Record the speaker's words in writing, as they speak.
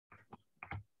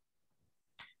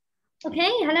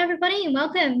Okay, hello everybody,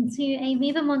 welcome to a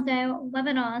Viva-Mundo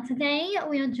webinar. Today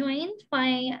we are joined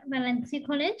by Valencia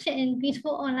College in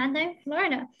beautiful Orlando,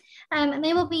 Florida. And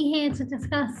they will be here to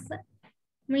discuss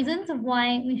reasons of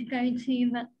why we should go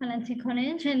to Valencia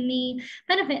College and the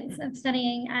benefits of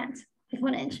studying at the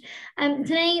college.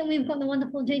 Today we've got the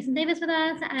wonderful Jason Davis with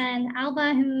us and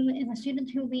Alba, who is a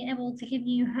student who will be able to give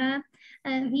you her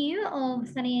view of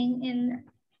studying in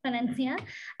Valencia.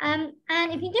 And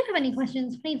if you do have any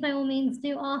questions, please by all means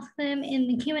do ask them in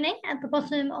the Q&A at the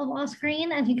bottom of our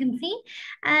screen, as you can see,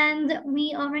 and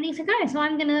we are ready to go. So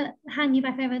I'm gonna hand you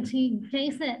back over to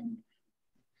Jason.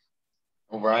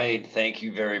 All right, thank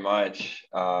you very much.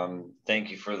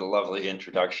 Thank you for the lovely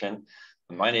introduction.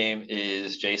 My name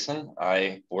is Jason.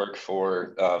 I work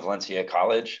for Valencia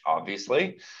College,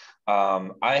 obviously.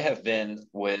 I have been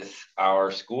with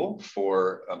our school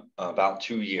for about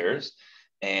 2 years.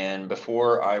 And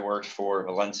before I worked for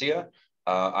Valencia,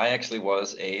 I actually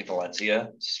was a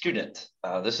Valencia student.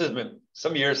 This has been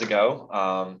some years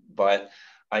ago, but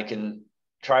I can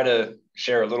try to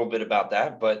share a little bit about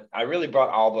that. But I really brought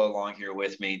Alba along here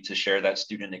with me to share that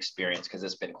student experience because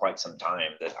it's been quite some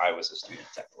time that I was a student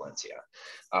at Valencia.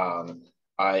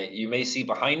 You may see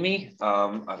behind me,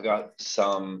 I've got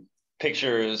some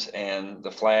pictures and the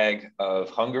flag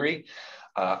of Hungary.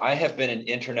 I have been an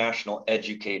international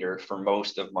educator for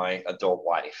most of my adult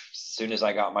life. As soon as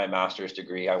I got my master's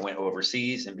degree, I went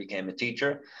overseas and became a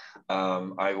teacher.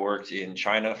 I worked in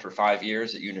China for 5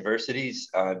 years at universities.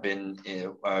 I've been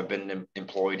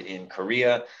employed in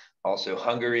Korea, also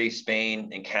Hungary,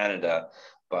 Spain, and Canada.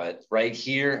 But right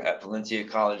here at Valencia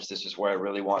College, this is where I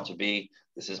really want to be.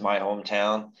 This is my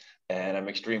hometown, and I'm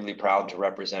extremely proud to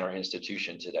represent our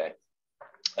institution today.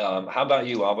 How about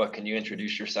you, Alba? Can you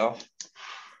introduce yourself?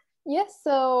 Yes,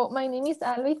 so my name is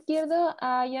Alba Izquierdo.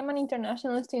 I am an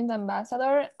international student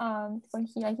ambassador for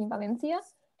here in Valencia.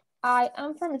 I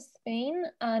am from Spain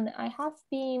and I have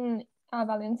been a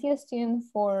Valencia student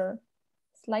for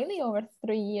slightly over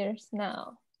 3 years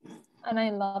now, and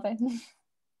I love it.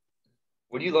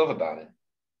 What do you love about it?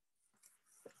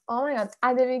 Oh my God,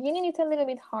 at the beginning it's a little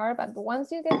bit hard, but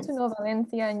once you get to know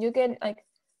Valencia and you get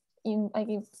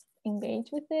engage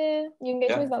with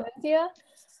with Valencia,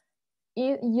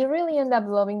 you really end up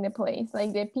loving the place.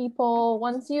 Like the people,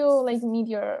 once you meet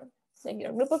your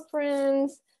group of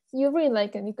friends, you really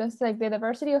like it because the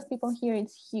diversity of people here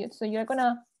is huge. So you're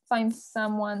gonna find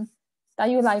someone that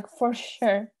you like for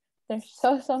sure. There's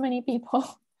so many people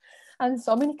and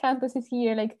so many campuses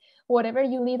here. Like whatever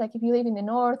you live, if you live in the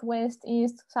north, west,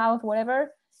 east, south,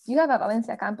 whatever, you have a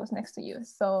Valencia campus next to you.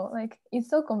 So it's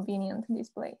so convenient, this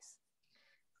place.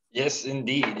 Yes,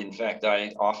 indeed. In fact,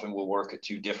 I often will work at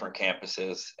 2 different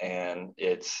campuses, and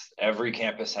every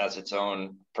campus has its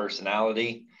own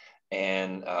personality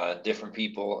and different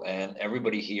people, and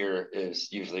everybody here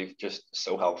is usually just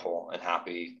so helpful and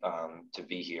happy to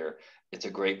be here. It's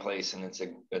a great place, and it's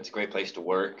a great place to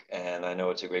work, and I know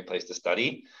it's a great place to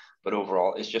study, but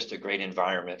overall, it's just a great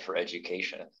environment for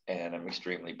education, and I'm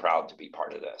extremely proud to be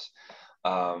part of this.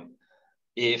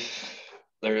 If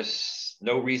there's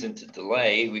no reason to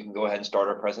delay, we can go ahead and start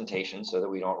our presentation so that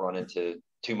we don't run into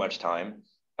too much time.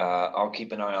 I'll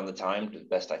keep an eye on the time the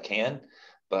best I can,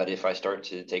 but if I start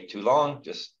to take too long,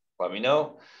 just let me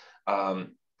know.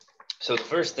 So the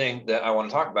first thing that I want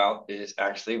to talk about is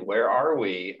actually, where are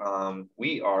we?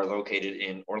 We are located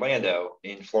in Orlando,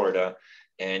 in Florida,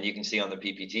 and you can see on the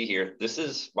PPT here, this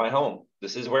is my home.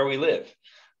 This is where we live.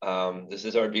 This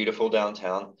is our beautiful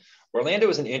downtown. Orlando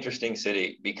is an interesting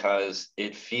city because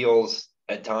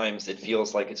at times it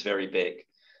feels like it's very big.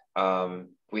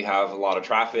 We have a lot of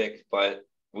traffic, but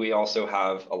we also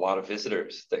have a lot of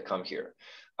visitors that come here.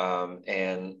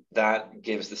 And that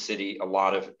gives the city a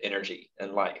lot of energy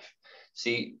and life.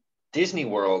 See, Disney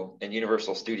World and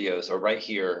Universal Studios are right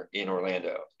here in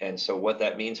Orlando. And so what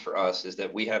that means for us is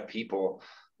that we have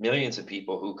millions of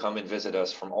people who come and visit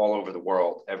us from all over the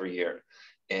world every year.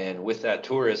 And with that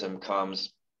tourism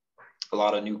comes a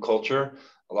lot of new culture,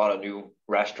 a lot of new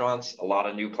restaurants, a lot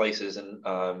of new places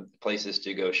and places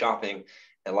to go shopping,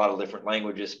 and a lot of different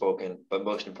languages spoken, but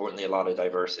most importantly, a lot of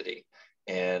diversity.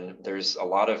 And there's a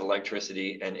lot of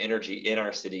electricity and energy in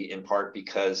our city, in part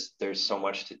because there's so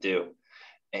much to do.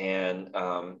 And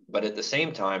but at the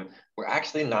same time, we're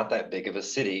actually not that big of a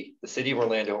city. The city of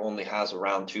Orlando only has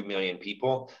around 2 million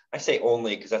people. I say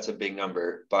only because that's a big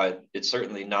number, but it's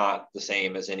certainly not the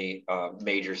same as any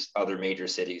other major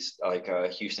cities like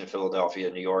Houston,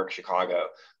 Philadelphia, New York, Chicago.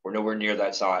 We're nowhere near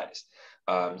that size.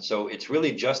 So it's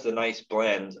really just a nice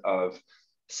blend of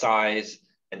size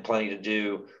and plenty to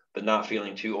do but not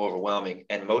feeling too overwhelming.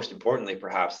 And most importantly,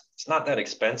 perhaps, it's not that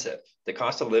expensive. The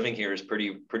cost of living here is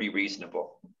pretty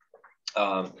reasonable.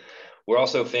 We're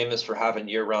also famous for having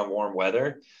year-round warm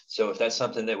weather. So if that's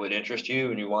something that would interest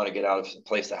you and you want to get out of a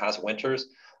place that has winters,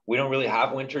 we don't really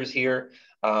have winters here.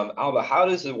 Alba, how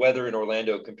does the weather in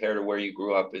Orlando compare to where you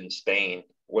grew up in Spain?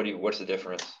 What's the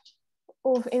difference?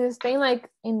 Oof, in Spain, like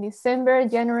in December,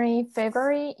 January,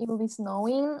 February, it will be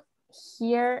snowing.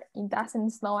 Here, it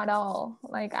doesn't snow at all.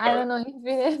 Like, I don't know if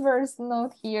it ever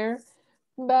snowed here,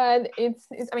 but I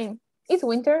mean, it's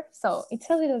winter, so it's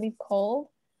a little bit cold,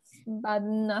 but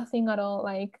nothing at all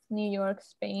like New York,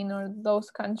 Spain, or those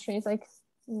countries. Like,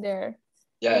 there.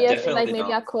 Yeah, you definitely like maybe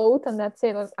not. a coat and that's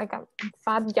it, like a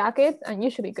fat jacket, and you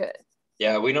should be good.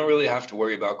 Yeah, we don't really have to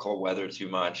worry about cold weather too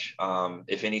much.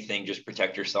 If anything, just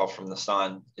protect yourself from the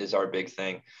sun is our big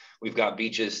thing. We've got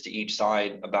beaches to each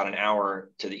side, about an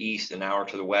hour to the east, an hour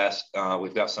to the west.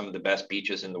 We've got some of the best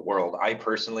beaches in the world. I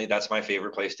personally, that's my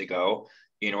favorite place to go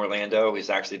in Orlando, is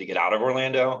actually to get out of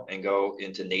Orlando and go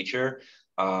into nature.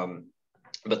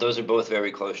 But those are both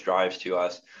very close drives to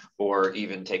us, or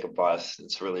even take a bus.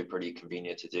 It's really pretty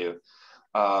convenient to do.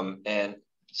 And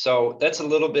so that's a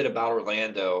little bit about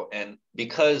Orlando. And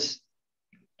because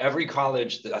every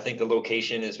college, I think the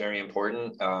location is very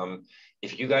important.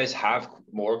 If you guys have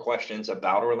more questions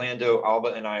about Orlando, Alba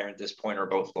and I at this point are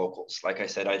both locals. Like I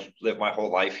said, I lived my whole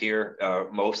life here,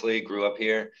 mostly grew up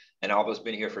here, and Alba's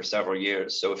been here for several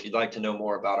years. So if you'd like to know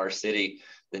more about our city,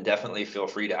 then definitely feel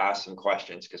free to ask some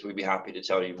questions, because we'd be happy to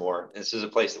tell you more. This is a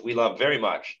place that we love very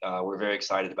much. We're very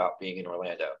excited about being in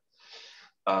Orlando.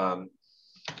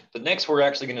 But next, we're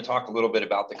actually going to talk a little bit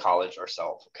about the college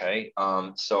ourselves, okay?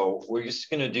 So we're just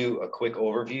going to do a quick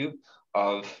overview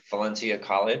of Valencia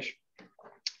College.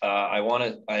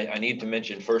 I need to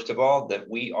mention, first of all, that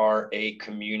we are a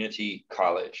community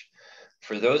college.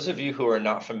 For those of you who are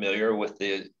not familiar with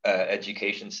the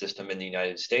education system in the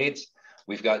United States,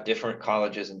 we've got different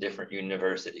colleges and different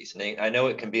universities. And I know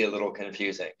it can be a little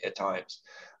confusing at times.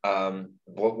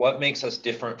 What makes us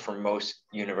different from most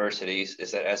universities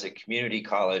is that as a community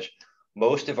college,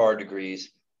 most of our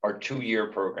degrees are 2-year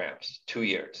programs, 2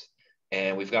 years.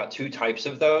 And we've got 2 types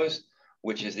of those,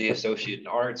 which is the Associate in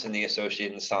Arts and the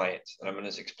Associate in Science. And I'm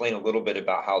going to explain a little bit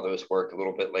about how those work a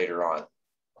little bit later on.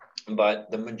 But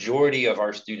the majority of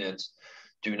our students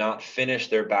do not finish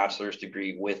their bachelor's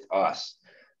degree with us.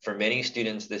 For many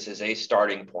students, this is a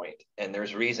starting point, and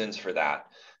there's reasons for that.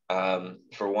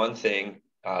 For one thing,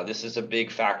 this is a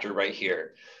big factor right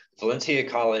here. Valencia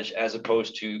College, as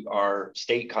opposed to our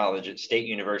state college at state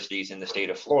universities in the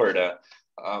state of Florida,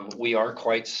 we are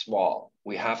quite small.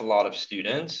 We have a lot of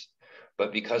students,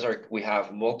 but because we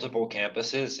have multiple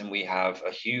campuses and we have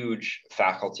a huge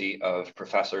faculty of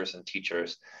professors and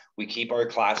teachers, we keep our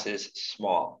classes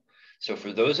small. So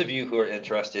for those of you who are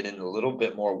interested in a little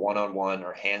bit more one-on-one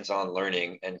or hands-on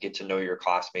learning and get to know your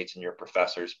classmates and your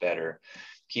professors better,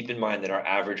 keep in mind that our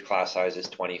average class size is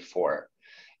 24.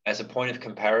 As a point of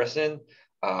comparison,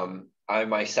 I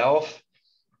myself,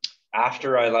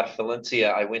 after I left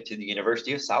Valencia, I went to the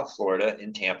University of South Florida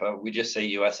in Tampa. We just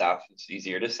say USF, it's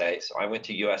easier to say. So I went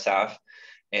to USF,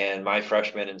 and my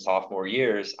freshman and sophomore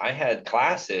years, I had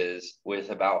classes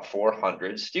with about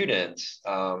 400 students,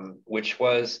 which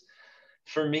was,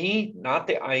 for me, not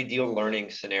the ideal learning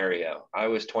scenario. I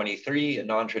was 23, a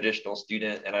non-traditional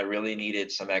student, and I really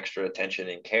needed some extra attention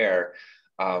and care,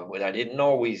 which I didn't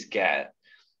always get.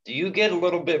 Do you get a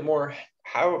little bit more?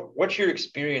 What's your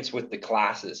experience with the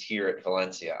classes here at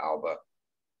Valencia, Alba?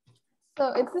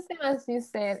 So it's the same as you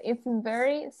said.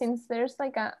 It's since there's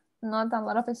like not a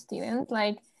lot of students,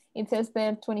 like it says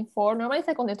they're 24, normally it's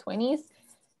like on the 20s.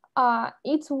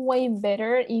 It's way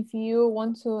better if you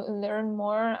want to learn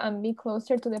more and be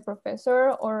closer to the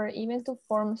professor, or even to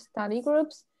form study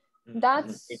groups.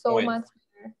 That's so much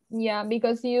better. Yeah,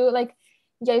 because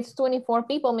it's 24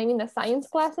 people, maybe in the science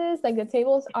classes, like the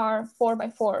tables are 4 by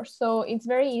 4. So it's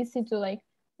very easy to like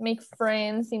make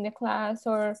friends in the class,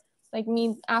 or like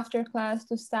meet after class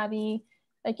to study.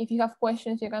 Like if you have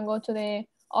questions, you can go to the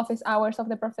office hours of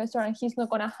the professor, and he's not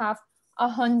gonna have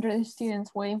 100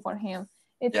 students waiting for him.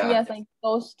 It's just like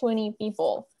those 20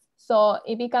 people. So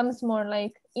it becomes more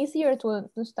like easier to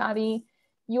study.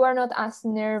 You are not as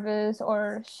nervous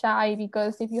or shy,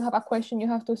 because if you have a question, you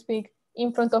have to speak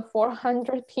in front of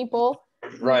 400 people.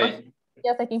 Right.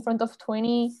 Just like in front of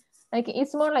 20. Like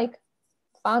it's more like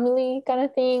family kind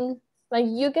of thing. Like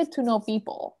you get to know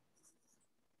people.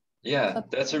 Yeah,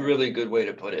 that's a really good way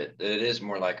to put it. It is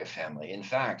more like a family. In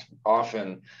fact,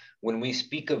 often when we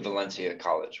speak of Valencia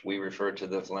College, we refer to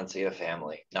the Valencia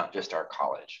family, not just our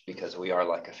college, because we are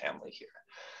like a family here.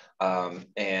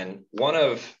 And one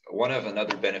of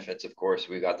another benefits, of course,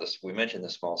 we mentioned the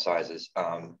small sizes,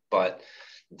 but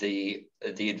the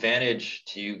advantage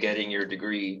to you getting your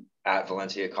degree at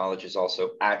Valencia College is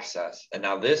also access. And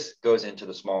now this goes into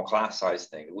the small class size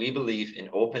thing. We believe in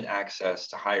open access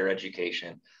to higher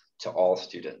education to all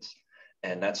students.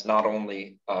 And that's not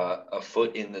only a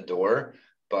foot in the door,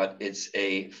 but it's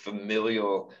a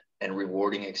familial and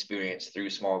rewarding experience through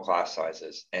small class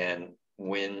sizes. And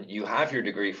when you have your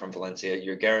degree from Valencia,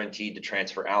 you're guaranteed to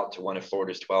transfer out to one of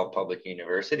Florida's 12 public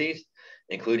universities,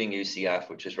 including UCF,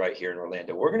 which is right here in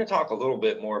Orlando. We're going to talk a little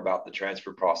bit more about the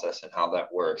transfer process and how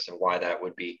that works and why that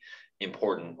would be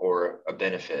important or a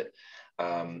benefit.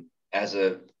 As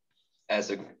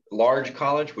a large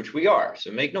college, which we are,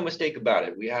 so make no mistake about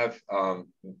it, we have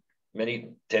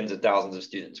many tens of thousands of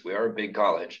students. We are a big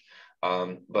college.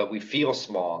 But we feel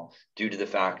small due to the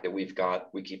fact that we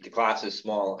keep the classes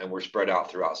small and we're spread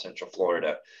out throughout Central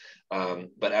Florida.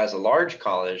 But as a large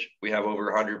college, we have over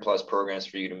 100 plus programs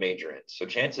for you to major in. So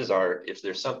chances are, if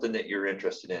there's something that you're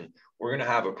interested in, we're going to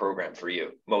have a program for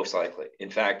you, most likely.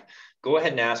 In fact, go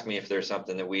ahead and ask me if there's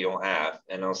something that we don't have,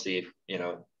 and I'll see if,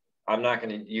 I'm not going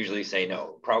to usually say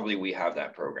no. Probably we have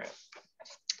that program.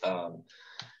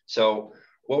 So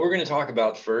what we're going to talk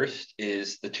about first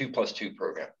is the 2+2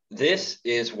 program. This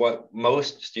is what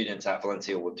most students at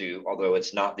Valencia will do, although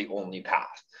it's not the only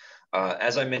path.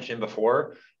 As I mentioned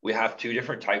before, we have two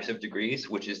different types of degrees,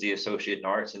 which is the Associate in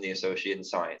Arts and the Associate in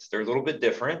Science. They're a little bit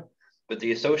different, but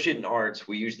the Associate in Arts,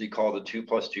 we usually call the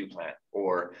 2+2 plan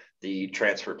or the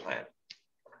transfer plan.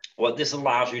 What this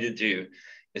allows you to do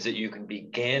is that you can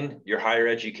begin your higher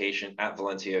education at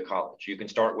Valencia College. You can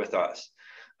start with us.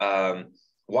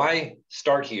 Why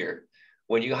start here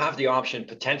when you have the option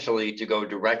potentially to go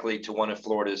directly to one of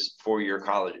Florida's four-year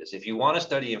colleges? If you want to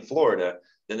study in Florida,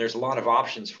 then there's a lot of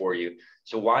options for you.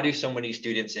 So why do so many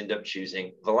students end up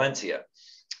choosing Valencia?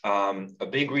 A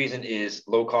big reason is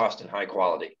low cost and high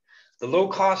quality. The low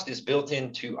cost is built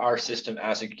into our system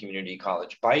as a community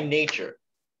college. By nature,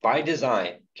 by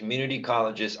design, community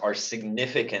colleges are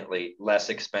significantly less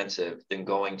expensive than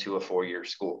going to a four-year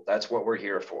school. That's what we're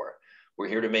here for. We're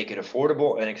here to make it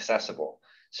affordable and accessible.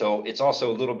 So it's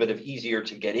also a little bit of easier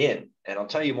to get in. And I'll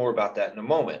tell you more about that in a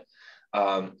moment.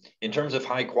 In terms of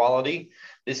high quality,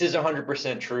 this is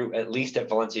 100% true, at least at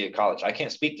Valencia College. I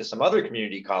can't speak to some other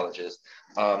community colleges,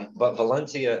 but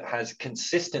Valencia has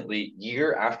consistently,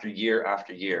 year after year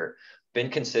after year, been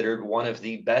considered one of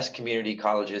the best community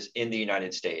colleges in the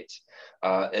United States.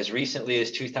 As recently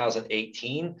as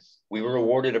 2018, we were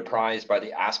awarded a prize by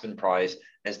the Aspen Prize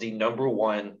as the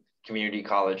 #1 community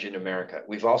college in America.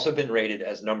 We've also been rated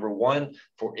as #1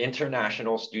 for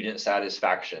international student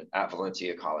satisfaction at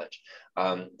Valencia College.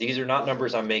 These are not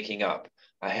numbers I'm making up.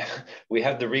 We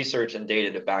have the research and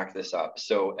data to back this up.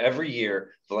 So every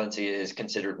year, Valencia is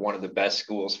considered one of the best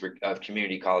schools of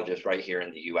community colleges right here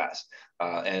in the US.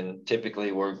 And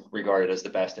typically we're regarded as the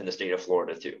best in the state of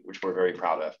Florida too, which we're very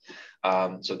proud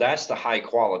of. So that's the high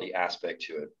quality aspect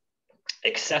to it.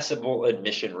 Accessible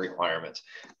admission requirements.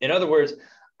 In other words,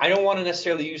 I don't want to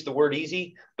necessarily use the word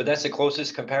easy, but that's the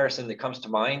closest comparison that comes to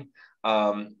mind.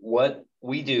 What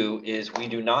we do is we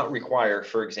do not require,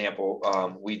 for example,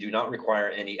 we do not require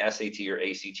any SAT or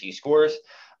ACT scores,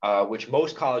 which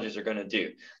most colleges are going to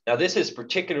do. Now, this is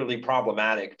particularly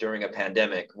problematic during a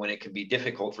pandemic when it can be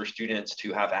difficult for students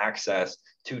to have access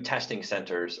to testing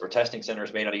centers, or testing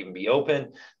centers may not even be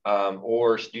open,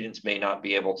 or students may not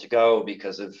be able to go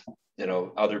because of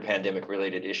other pandemic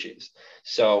related issues.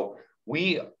 So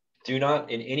we do not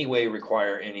in any way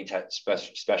require any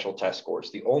special test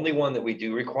scores. The only one that we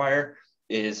do require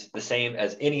is the same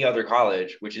as any other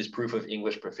college, which is proof of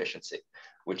English proficiency,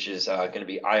 which is going to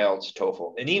be IELTS,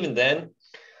 TOEFL. And even then,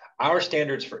 our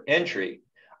standards for entry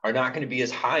are not going to be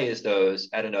as high as those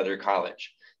at another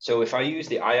college. So if I use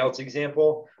the IELTS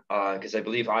example, because I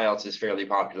believe IELTS is fairly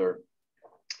popular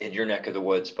in your neck of the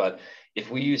woods, but if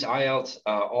we use IELTS,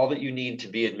 all that you need to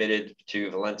be admitted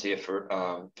to Valencia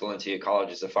for Valencia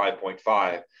College is a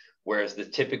 5.5, whereas the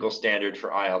typical standard for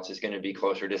IELTS is going to be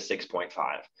closer to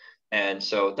 6.5. And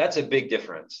so that's a big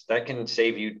difference. That can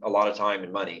save you a lot of time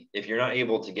and money. If you're not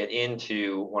able to get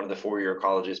into one of the four-year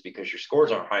colleges because your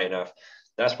scores aren't high enough,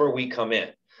 that's where we come in.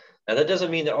 Now, that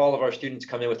doesn't mean that all of our students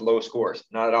come in with low scores,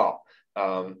 not at all.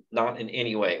 Not in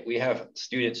any way. We have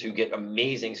students who get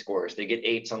amazing scores. They get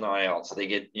 8s on the IELTS. They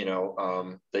get,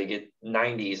 they get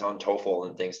 90s on TOEFL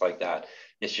and things like that.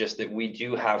 It's just that we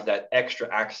do have that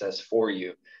extra access for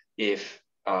you if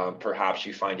perhaps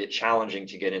you find it challenging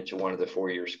to get into one of the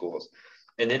four-year schools.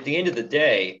 And at the end of the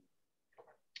day,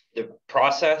 the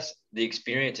process, the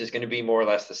experience is going to be more or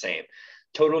less the same.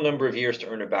 total number of years to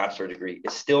earn a bachelor degree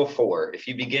is still 4. If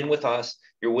you begin with us,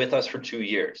 you're with us for 2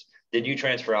 years. Then you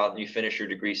transfer out and you finish your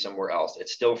degree somewhere else.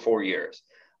 It's still 4 years.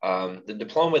 The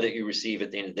diploma that you receive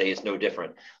at the end of the day is no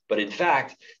different. But in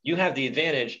fact, you have the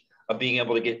advantage of being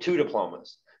able to get 2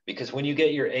 diplomas, because when you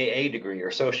get your AA degree or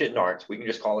associate in arts, we can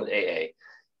just call it AA.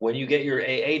 When you get your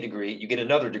AA degree, you get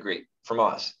another degree from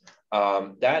us.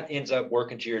 That ends up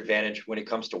working to your advantage when it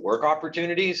comes to work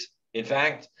opportunities, in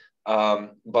fact.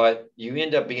 But you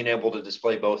end up being able to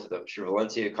display both of those, your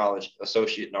Valencia College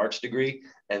associate in arts degree,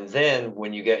 and then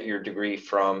when you get your degree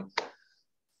from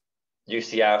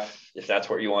UCF, if that's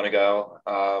where you want to go,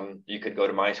 you could go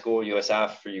to my school,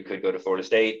 USF, or you could go to Florida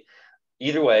State.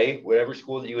 Either way, whatever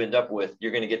school that you end up with,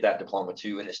 you're going to get that diploma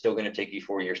too, and it's still going to take you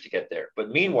 4 years to get there.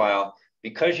 But meanwhile,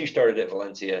 because you started at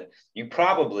Valencia, you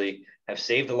probably have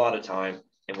saved a lot of time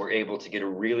and were able to get a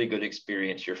really good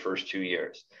experience your first 2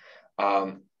 years.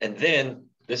 And then,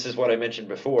 this is what I mentioned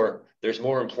before, there's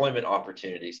more employment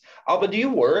opportunities. Alba, do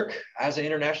you work as an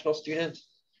international student?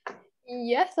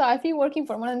 Yes, so I've been working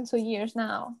for more than 2 years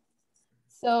now.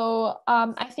 So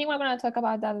I think we're going to talk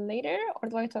about that later, or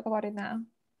do I talk about it now?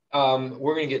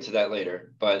 We're going to get to that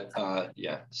later, but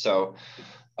yeah. So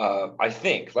I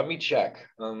think, let me check.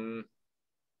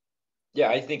 Yeah,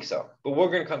 I think so, but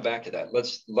we're going to come back to that.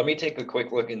 Let me take a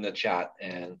quick look in the chat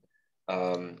and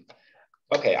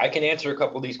okay, I can answer a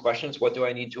couple of these questions. What do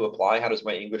I need to apply? How does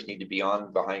my English need to be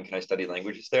on behind? Can I study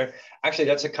languages there? Actually,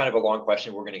 that's a kind of a long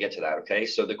question. We're going to get to that. Okay.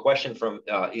 So the question from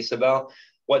Isabel,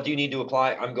 what do you need to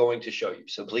apply? I'm going to show you.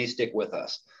 So please stick with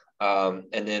us.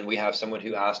 And then we have someone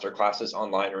who asked, are classes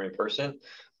online or in person?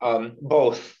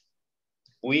 Both.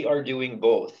 We are doing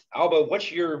both. Alba, what's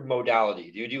your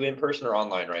modality? Do you do in person or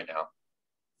online right now?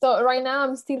 So right now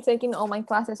I'm still taking all my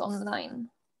classes online.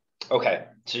 Okay.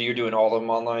 So you're doing all of them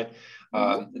online.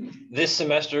 This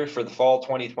semester for the fall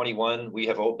 2021, we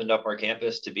have opened up our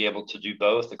campus to be able to do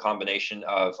both, a combination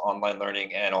of online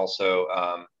learning and also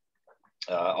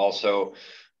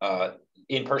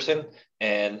in person.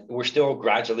 And we're still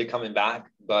gradually coming back,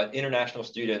 but international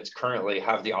students currently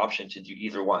have the option to do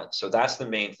either one. So that's the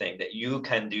main thing, that you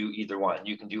can do either one.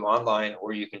 You can do online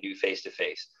or you can do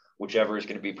face-to-face, whichever is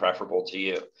going to be preferable to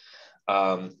you.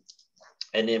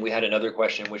 And then we had another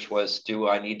question, which was, do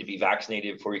I need to be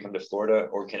vaccinated before you come to Florida,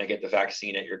 or can I get the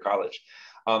vaccine at your college?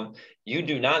 You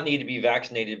do not need to be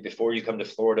vaccinated before you come to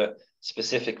Florida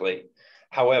specifically.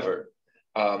 However,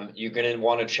 you're going to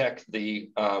want to check the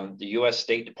U.S.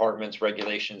 State Department's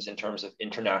regulations in terms of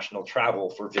international travel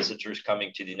for visitors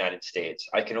coming to the United States.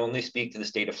 I can only speak to the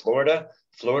state of Florida.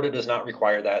 Florida does not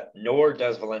require that, nor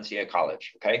does Valencia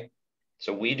College, okay?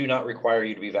 So we do not require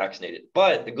you to be vaccinated.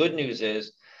 But the good news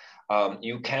is,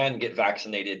 you can get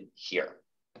vaccinated here.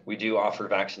 We do offer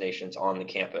vaccinations on the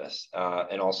campus,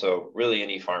 and also really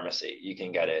any pharmacy, you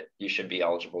can get it. You should be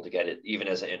eligible to get it even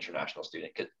as an international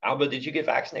student. Alba, did you get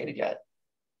vaccinated yet?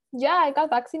 Yeah, I got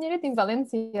vaccinated in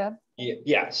Valencia.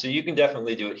 Yeah, so you can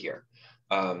definitely do it here.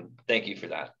 Thank you for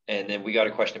that. And then we got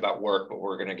a question about work, but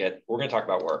we're gonna talk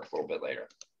about work a little bit later.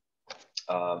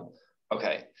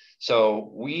 Okay,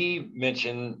 so we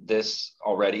mentioned this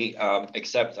already,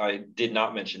 except I did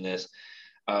not mention this.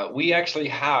 We actually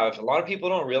have, a lot of people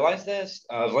don't realize this,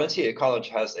 Valencia College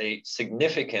has a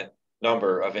significant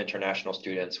number of international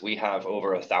students. We have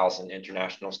over 1,000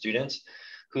 international students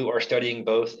who are studying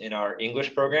both in our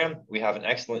English program. We have an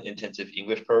excellent intensive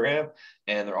English program,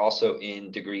 and they're also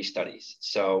in degree studies.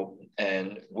 So,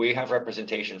 and we have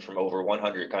representation from over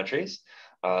 100 countries,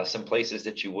 some places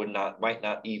that you might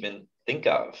not even think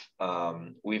of.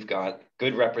 We've got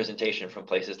good representation from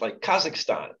places like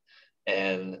Kazakhstan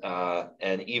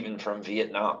and even from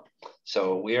Vietnam.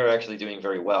 So we are actually doing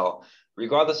very well.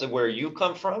 Regardless of where you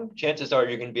come from, chances are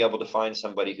you're going to be able to find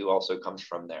somebody who also comes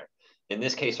from there. In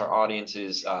this case, our audience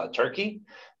is Turkey,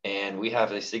 and we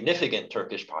have a significant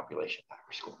Turkish population at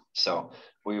our school. So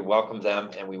we welcome them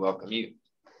and we welcome you.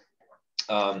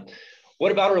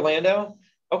 What about Orlando?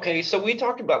 Okay, so we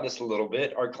talked about this a little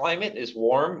bit. Our climate is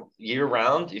warm year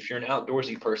round. If you're an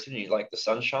outdoorsy person and you like the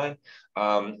sunshine,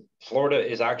 Florida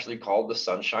is actually called the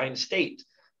Sunshine State.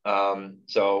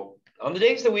 So on the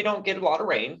days that we don't get a lot of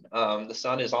rain, the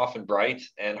sun is often bright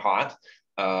and hot.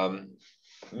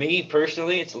 Me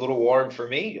personally, it's a little warm for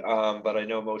me, but I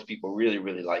know most people really,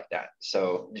 really like that.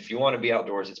 So if you want to be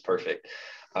outdoors, it's perfect.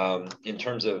 In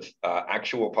terms of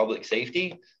actual public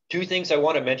safety, two things I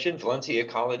want to mention. Valencia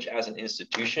College as an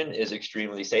institution is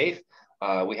extremely safe.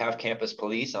 We have campus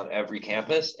police on every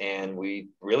campus, and we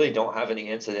really don't have any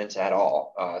incidents at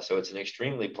all. So it's an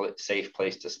extremely safe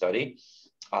place to study.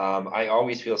 I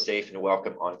always feel safe and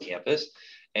welcome on campus.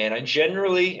 And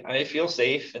I feel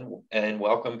safe and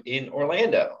welcome in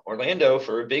Orlando. Orlando,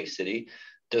 for a big city,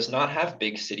 does not have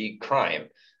big city crime.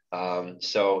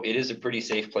 So it is a pretty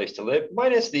safe place to live,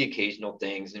 minus the occasional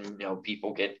things, and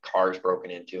people get cars broken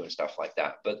into and stuff like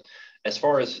that. But as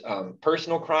far as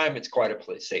personal crime, it's quite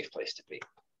a safe place to be.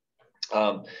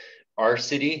 Our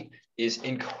city is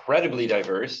incredibly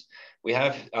diverse. We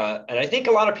have, and I think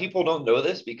a lot of people don't know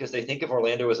this because they think of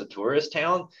Orlando as a tourist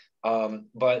town.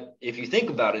 But if you think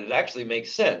about it, it actually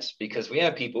makes sense because we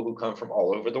have people who come from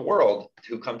all over the world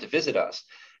who come to visit us.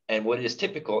 And what is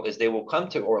typical is they will come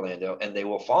to Orlando and they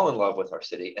will fall in love with our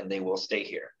city and they will stay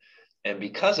here. And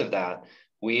because of that,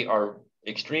 we are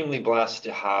extremely blessed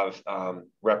to have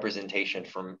representation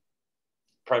from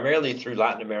primarily through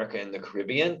Latin America and the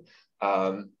Caribbean.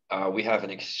 We have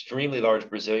an extremely large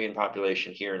Brazilian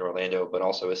population here in Orlando, but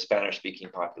also a Spanish-speaking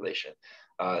population.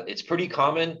 It's pretty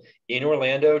common in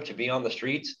Orlando to be on the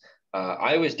streets.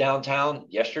 I was downtown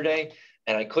yesterday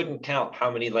and I couldn't count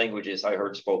how many languages I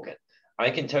heard spoken. I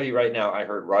can tell you right now, I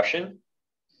heard Russian,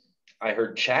 I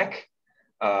heard Czech,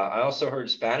 I also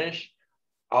heard Spanish.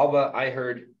 Alba, I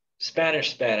heard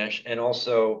Spanish, and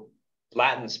also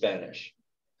Latin Spanish.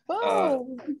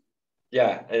 Oh.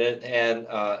 Yeah,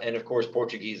 and of course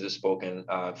Portuguese is spoken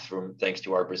thanks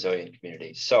to our Brazilian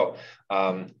community. So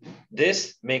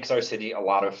this makes our city a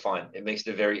lot of fun. It makes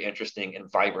it a very interesting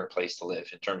and vibrant place to live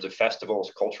in terms of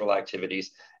festivals, cultural activities,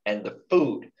 and the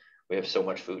food. We have so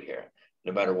much food here,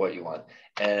 no matter what you want.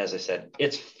 And as I said,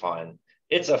 it's fun.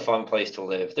 It's a fun place to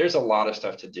live. There's a lot of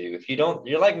stuff to do. If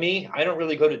you're like me, I don't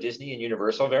really go to Disney and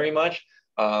Universal very much.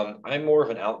 I'm more of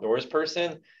an outdoors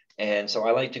person. And so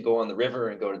I like to go on the river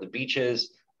and go to the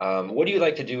beaches. What do you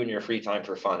like to do in your free time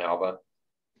for fun, Alba?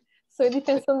 So it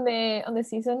depends on the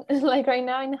season. Like right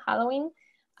now in Halloween,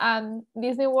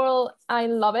 Disney World, I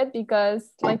love it because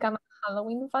like I'm a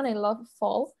Halloween fan. I love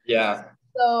fall. Yeah.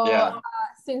 So yeah.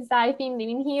 Since I've been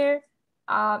living here,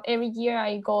 every year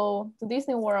I go to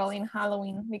Disney World in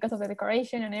Halloween because of the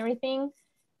decoration and everything.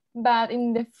 But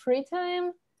in the free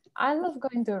time, I love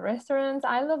going to restaurants.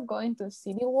 I love going to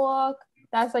City Walk.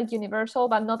 That's like Universal,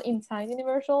 but not inside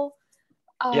Universal.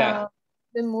 Yeah.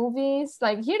 The movies,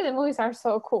 like here, the movies are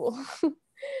so cool.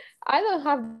 I don't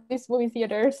have these movie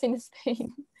theaters in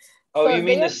Spain. Oh, so you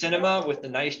mean the cinema with the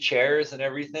nice chairs and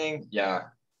everything? Yeah.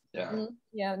 Yeah.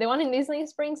 Yeah, the one in Disney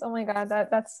Springs. Oh my God,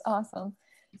 that's awesome.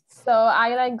 So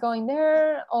I like going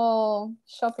there, or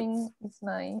shopping is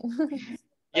my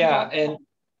yeah,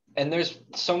 and there's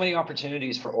so many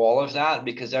opportunities for all of that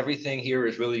because everything here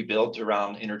is really built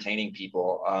around entertaining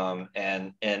people.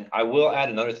 And I will add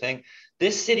another thing.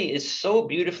 This city is so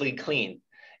beautifully clean.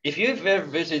 If you've ever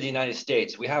visited the United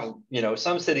States, we have,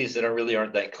 some cities that really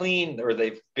aren't that clean, or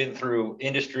they've been through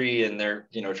industry and they're,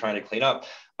 trying to clean up.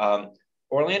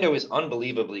 Orlando is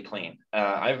unbelievably clean.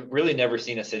 I've really never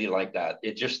seen a city like that.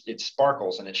 It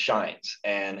sparkles and it shines,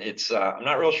 and I'm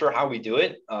not real sure how we do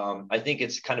it. I think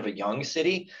it's kind of a young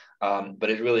city, but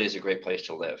it really is a great place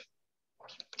to live.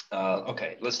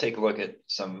 Okay, let's take a look at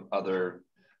some other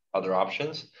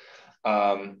options.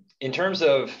 In terms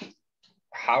of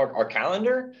how our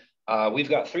calendar, we've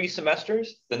got 3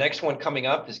 semesters. The next one coming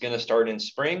up is going to start in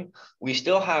spring. We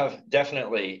still have,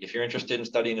 definitely, if you're interested in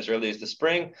studying as early as the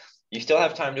spring, you still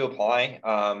have time to apply,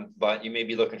 but you may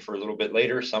be looking for a little bit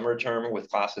later, summer term with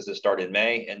classes that start in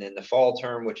May, and then the fall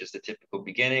term, which is the typical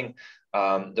beginning,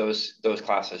 those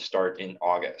classes start in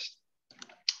August.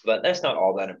 But that's not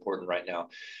all that important right now.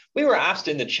 We were asked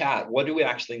in the chat, what do we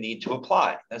actually need to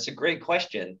apply? That's a great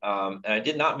question. And I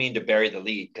did not mean to bury the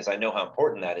lead because I know how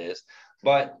important that is,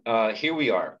 but here we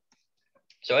are.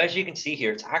 So as you can see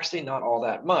here, it's actually not all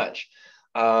that much.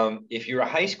 If you're a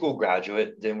high school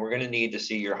graduate, then we're going to need to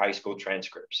see your high school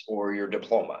transcripts or your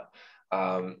diploma.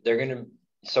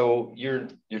 So your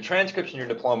transcripts and your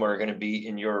diploma are going to be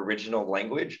in your original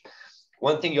language.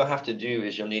 One thing you'll have to do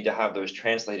is you'll need to have those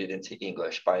translated into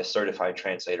English by a certified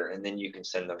translator, and then you can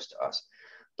send those to us.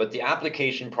 But the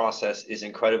application process is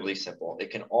incredibly simple.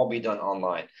 It can all be done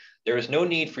online. There is no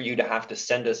need for you to have to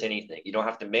send us anything. You don't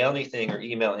have to mail anything or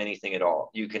email anything at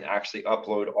all. You can actually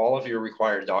upload all of your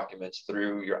required documents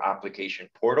through your application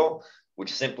portal,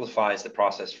 which simplifies the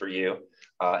process for you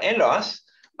and us.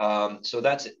 So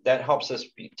that helps us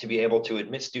to be able to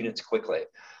admit students quickly.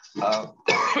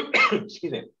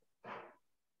 Excuse me.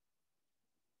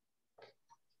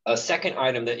 A second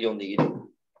item that you'll need,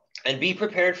 and be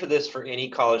prepared for this for any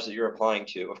college that you're applying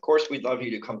to. Of course, we'd love you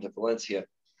to come to Valencia,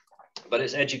 but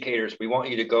as educators, we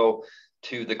want you to go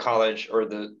to the college or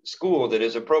the school that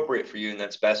is appropriate for you and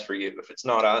that's best for you. If it's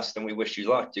not us, then we wish you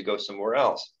luck to go somewhere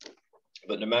else.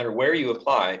 But no matter where you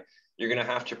apply, you're going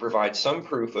to have to provide some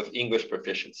proof of English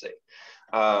proficiency.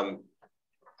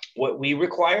 What we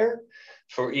require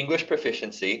for English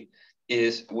proficiency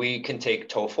is we can take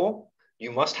TOEFL.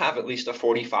 You must have at least a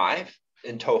 45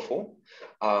 in TOEFL.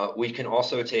 We can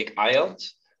also take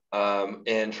IELTS.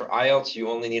 And for IELTS, you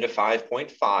only need a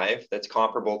 5.5 that's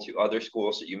comparable to other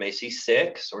schools that you may see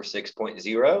 6 or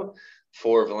 6.0.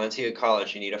 For Valencia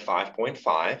College, you need a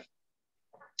 5.5.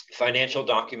 Financial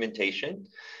documentation.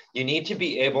 You need to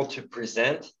be able to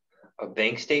present a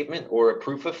bank statement or a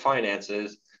proof of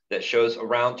finances that shows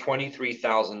around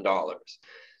 $23,000.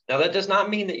 Now, that does not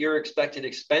mean that your expected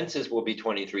expenses will be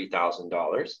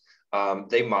 $23,000.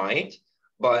 They might,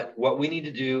 but what we need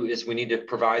to do is we need to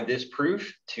provide this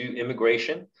proof to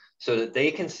immigration so that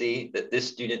they can see that this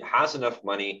student has enough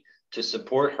money to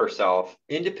support herself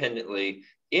independently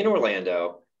in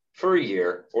Orlando for a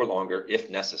year or longer if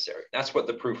necessary. That's what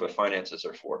the proof of finances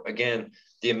are for. Again,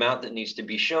 the amount that needs to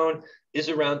be shown is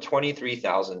around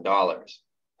 $23,000.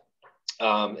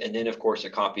 And then, of course, a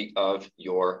copy of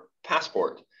your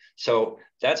passport. So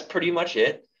that's pretty much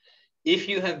it. If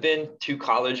you have been to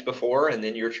college before and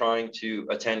then you're trying to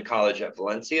attend college at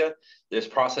Valencia, this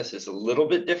process is a little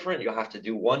bit different. You'll have to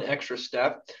do one extra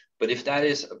step. But if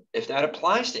that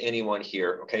applies to anyone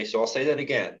here, okay, so I'll say that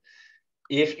again.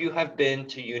 If you have been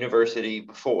to university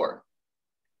before,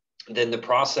 then the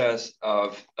process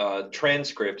of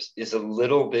transcripts is a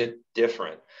little bit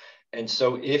different. And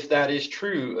so if that is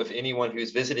true of anyone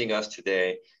who's visiting us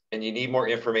today, and you need more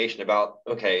information about,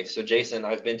 okay, so Jason,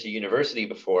 I've been to university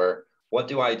before. What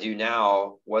do I do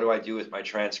now? What do I do with my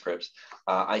transcripts?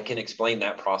 I can explain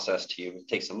that process to you. It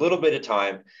takes a little bit of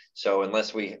time. So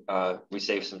unless we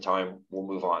save some time, we'll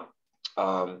move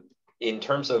on. In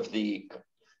terms of the,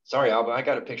 sorry, Alba, I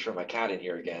got a picture of my cat in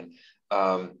here again.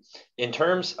 In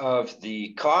terms of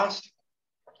the cost,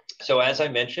 so as I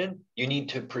mentioned, you need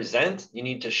to present, you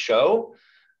need to show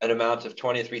an amount of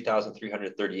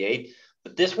 $23,338,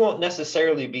 but this won't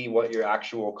necessarily be what your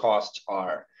actual costs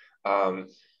are.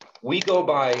 We go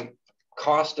by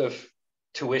cost of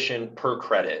tuition per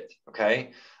credit,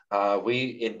 okay?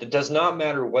 It does not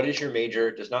matter what is your major,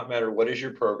 it does not matter what is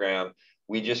your program,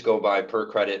 we just go by per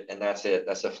credit and that's it,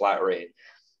 that's a flat rate.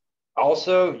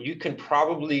 Also, you can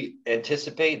probably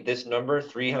anticipate this number,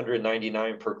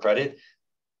 $399 per credit,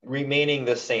 remaining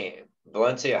the same.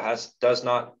 Valencia does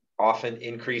not often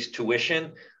increase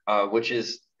tuition, which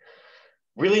is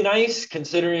really nice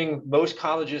considering most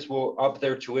colleges will up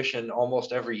their tuition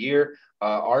almost every year.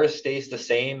 Ours stays the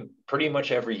same pretty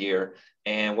much every year.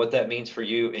 And what that means for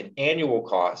you in annual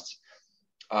costs,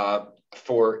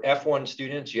 for F1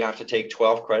 students, you have to take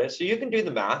 12 credits. So you can do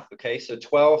the math, okay? So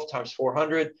 12 times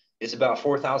 400 is about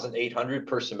 4,800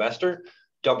 per semester.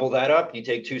 Double that up, you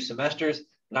take 2 semesters,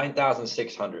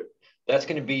 9,600. That's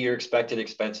going to be your expected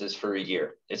expenses for a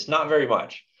year. It's not very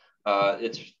much.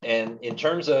 And in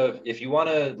terms of, if you want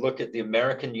to look at the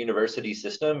American university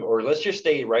system, or let's just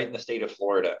stay right in the state of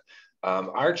Florida,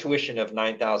 our tuition of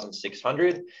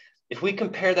 9,600, if we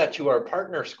compare that to our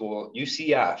partner school,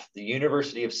 UCF, the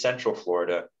University of Central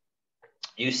Florida,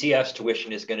 UCF's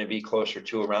tuition is going to be closer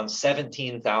to around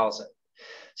 17,000.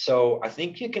 So I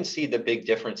think you can see the big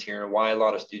difference here and why a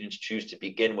lot of students choose to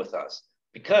begin with us,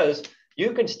 because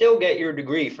you can still get your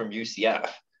degree from UCF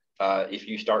if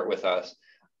you start with us.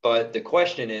 But the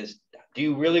question is, do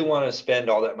you really want to spend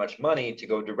all that much money to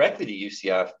go directly to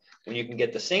UCF when you can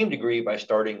get the same degree by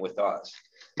starting with us?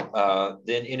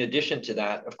 Then in addition to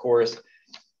that, of course,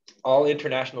 all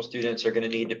international students are going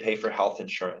to need to pay for health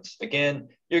insurance. Again,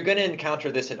 you're going to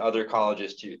encounter this in other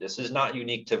colleges too. This is not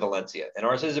unique to Valencia, and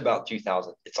ours is about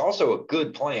 $2,000. It's also a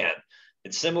good plan.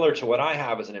 It's similar to what I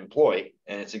have as an employee,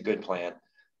 and it's a good plan.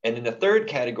 And then the third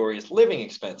category is living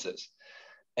expenses.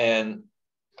 And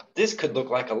this could look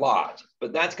like a lot,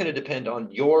 but that's going to depend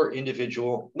on your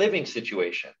individual living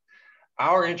situation.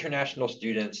 Our international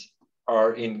students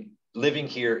are living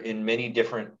here in many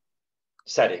different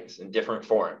settings and different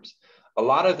forms. A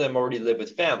lot of them already live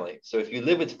with family. So if you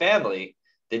live with family,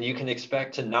 then you can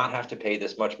expect to not have to pay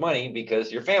this much money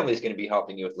because your family is going to be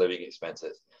helping you with living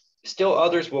expenses. Still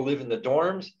others will live in the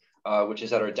dorms, which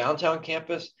is at our downtown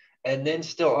campus. And then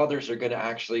still others are going to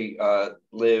actually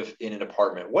live in an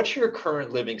apartment. What's your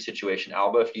current living situation,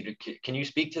 Alba? Can you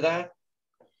speak to that?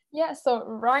 Yeah, so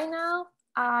right now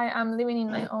I am living in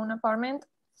my own apartment.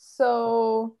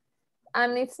 So,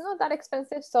 and it's not that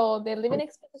expensive. So the living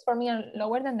expenses for me are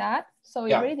lower than that. So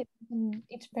it really depends on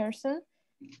each person.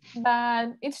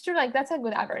 But it's true, like that's a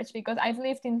good average because I've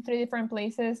lived in 3 different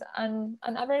places and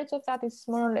an average of that is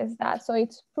more or less that. So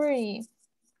it's pretty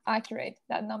accurate,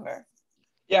 that number.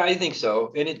 Yeah, I think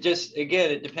so. And it just, again,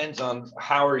 it depends on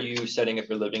how are you setting up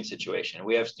your living situation.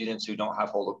 We have students who don't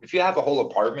have if you have a whole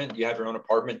apartment, you have your own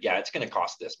apartment, yeah, it's going to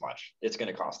cost this much. It's going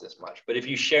to cost this much. But if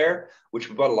you share, which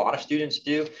what a lot of students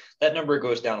do, that number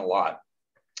goes down a lot.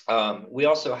 We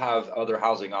also have other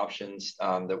housing options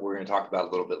that we're going to talk about a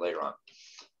little bit later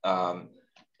on.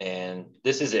 And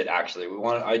this is it, actually.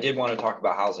 I did want to talk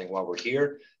about housing while we're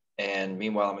here. And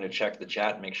meanwhile, I'm going to check the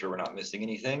chat and make sure we're not missing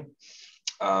anything.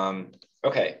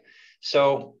 Okay,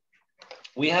 so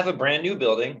we have a brand new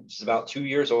building. It's about 2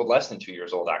 years old, less than 2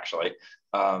 years old, actually,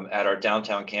 at our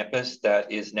downtown campus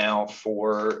that is now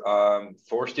for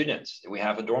students. We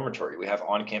have a dormitory. We have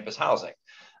on-campus housing.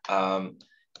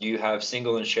 You have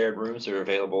single and shared rooms that are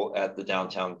available at the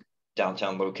downtown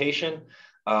location.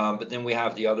 But then we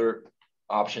have the other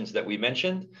options that we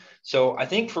mentioned. So I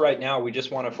think for right now, we just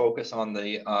want to focus on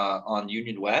on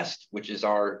Union West, which is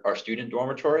our student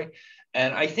dormitory.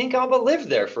 And I think Alba lived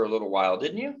there for a little while,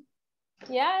 didn't you?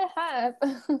 Yeah, I have.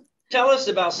 Tell us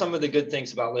about some of the good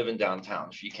things about living downtown,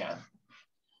 if you can.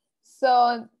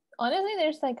 So honestly,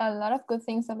 there's like a lot of good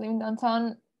things of living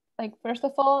downtown. Like, first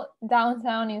of all,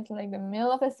 downtown is like the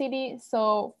middle of the city.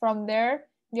 So from there,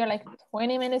 you're like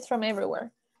 20 minutes from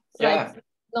everywhere. Yeah. Like,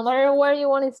 no matter where you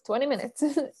want, it's 20 minutes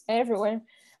everywhere.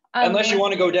 And unless you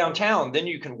want to go downtown, then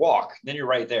you can walk. Then you're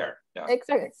right there. Yeah.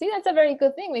 Exactly. See, that's a very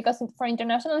good thing, because for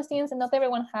international students, not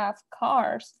everyone have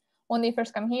cars when they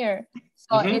first come here.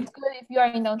 So it's good if you are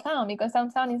in downtown, because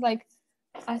downtown is like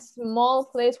a small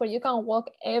place where you can walk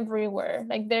everywhere.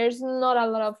 Like, there's not a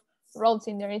lot of roads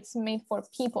in there. It's made for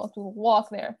people to walk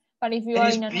there. But if you are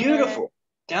in beautiful.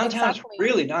 Downtown is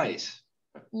really nice.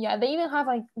 Yeah, they even have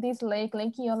like this Lake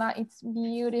Iola. It's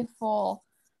beautiful.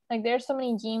 Like, there's so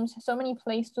many gyms, so many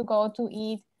places to go to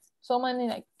eat, so many,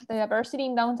 like, the diversity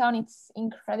in downtown. It's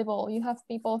incredible. You have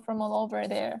people from all over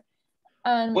there.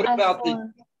 And what about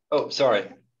oh, sorry.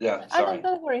 Yeah, sorry.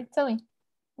 Don't worry, tell me.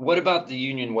 What about the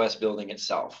Union West building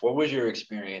itself? What was your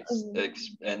experience?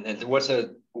 And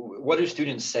what do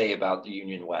students say about the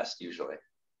Union West usually?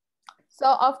 So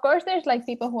of course, there's like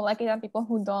people who like it and people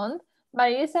who don't.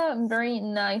 But it is a very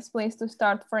nice place to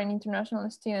start for an international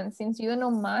student. Since you don't know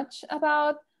much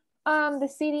about the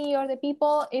city or the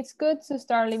people, it's good to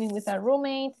start living with a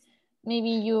roommate. Maybe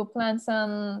you plan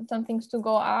some things to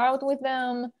go out with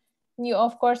them. You,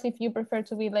 of course, if you prefer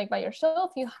to be like by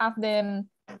yourself, you have the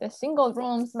single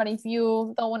rooms. But if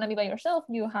you don't want to be by yourself,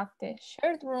 you have the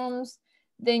shared rooms.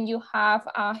 Then you have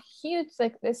a huge,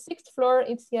 like the 6th floor,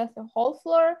 it's just the whole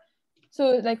floor.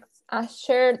 So like a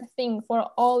shared thing for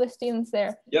all the students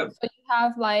there. Yep. So you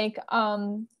have like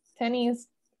tennis,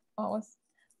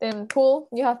 then pool.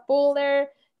 You have pool there.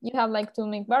 You have like to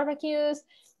make barbecues.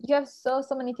 You have so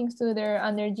many things to do there,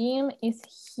 and their gym is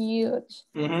huge.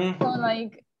 So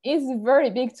like, it's very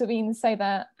big to be inside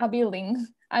a building.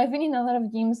 I've been in a lot of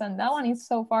gyms, and that one is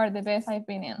so far the best I've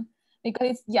been in, because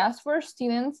it's just for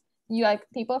students. You, like,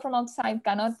 people from outside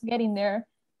cannot get in there,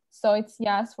 so it's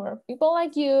just for people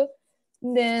like you.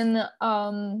 Then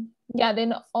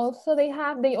then also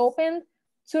they open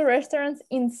 2 restaurants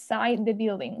inside the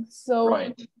building. So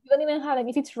you don't even have, like,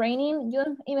 if it's raining, you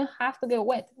don't even have to get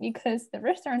wet, because the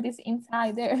restaurant is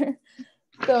inside there.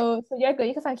 So you're good.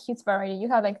 You have a huge variety. You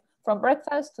have like from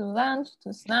breakfast to lunch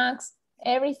to snacks,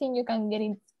 everything you can get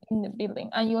in the building.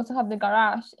 And you also have the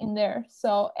garage in there.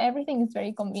 So everything is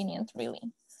very convenient, really.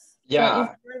 Yeah. So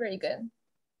it's very, very good.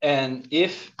 And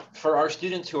if for our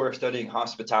students who are studying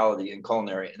hospitality and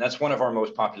culinary, and that's one of our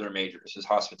most popular majors, is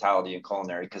hospitality and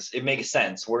culinary, because it makes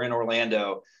sense. We're in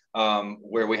Orlando,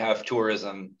 where we have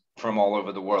tourism from all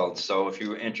over the world. So if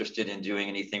you're interested in doing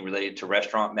anything related to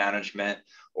restaurant management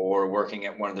or working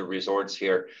at one of the resorts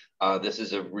here, this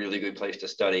is a really good place to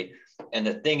study. And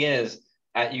the thing is,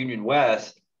 at Union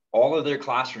West, all of their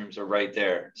classrooms are right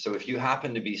there. So if you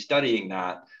happen to be studying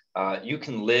that, you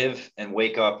can live and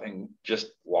wake up and just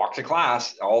walk to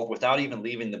class all without even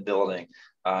leaving the building.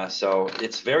 So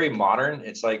it's very modern.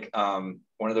 It's like one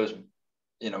of those,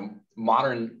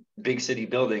 modern big city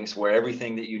buildings where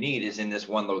everything that you need is in this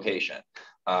one location.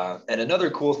 And another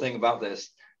cool thing about this,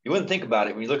 you wouldn't think about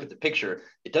it when you look at the picture.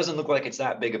 It doesn't look like it's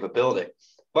that big of a building.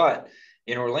 But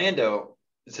in Orlando,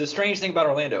 it's a strange thing about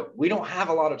Orlando. We don't have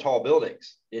a lot of tall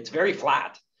buildings. It's very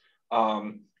flat.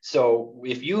 So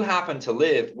if you happen to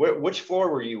live, which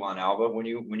floor were you on, Alba, when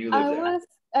you lived there?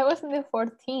 I was in the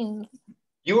 14th.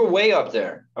 You were way up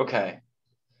there. Okay.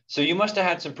 So you must have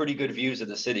had some pretty good views of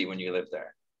the city when you lived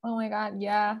there. Oh my God,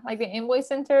 yeah. Like the Envoy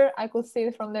Center, I could see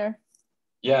it from there.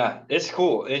 Yeah, it's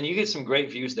cool. And you get some great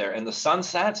views there. And the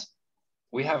sunsets,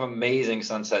 we have amazing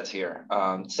sunsets here.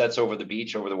 Sets over the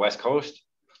beach, over the West Coast.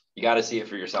 You got to see it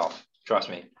for yourself. Trust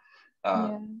me.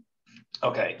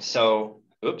 Okay, so,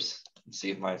 oops, let's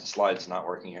see if my slide's not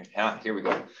working here. Yeah, here we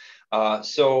go.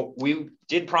 So we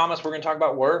did promise we're going to talk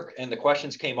about work, and the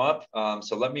questions came up.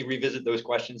 So let me revisit those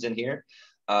questions in here,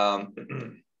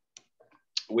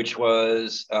 which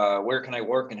was, where can I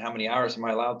work and how many hours am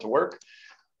I allowed to work?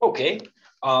 Okay,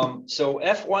 so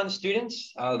F1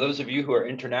 students, those of you who are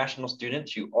international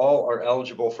students, you all are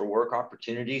eligible for work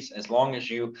opportunities as long as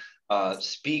you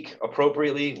speak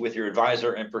appropriately with your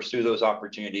advisor and pursue those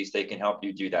opportunities. They can help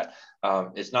you do that.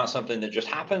 It's not something that just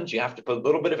happens. You have to put a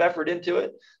little bit of effort into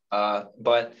it,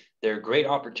 but they're great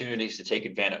opportunities to take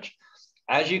advantage.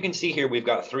 As you can see here, we've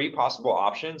got 3 possible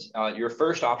options. Your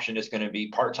first option is going to be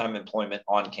part-time employment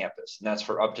on campus, and that's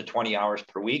for up to 20 hours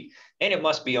per week, and it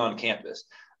must be on campus.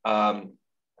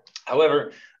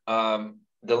 However,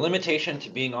 the limitation to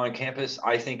being on campus,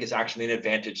 I think, is actually an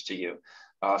advantage to you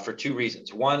for 2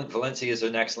 reasons. One, Valencia is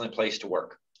an excellent place to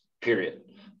work, period.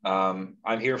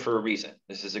 I'm here for a reason.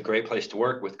 This is a great place to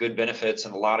work with good benefits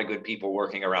and a lot of good people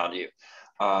working around you.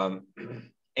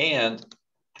 And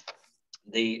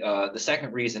the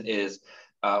second reason is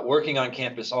working on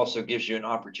campus also gives you an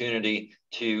opportunity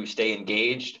to stay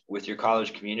engaged with your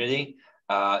college community.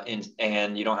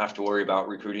 And you don't have to worry about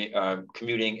recruiting,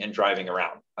 commuting and driving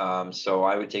around. So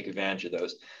I would take advantage of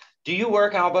those. Do you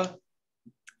work, Alba?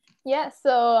 Yeah,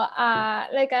 so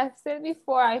like I've said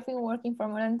before, I've been working for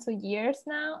more than 2 years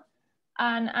now,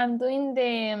 and I'm doing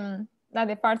the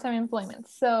part-time employment.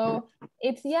 So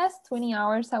it's just 20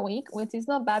 hours a week, which is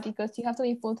not bad because you have to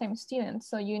be full-time student.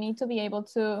 So you need to be able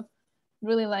to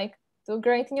really like do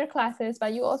great in your classes,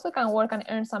 but you also can work and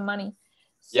earn some money.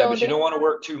 So yeah, but you don't want to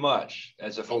work too much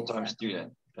as a full-time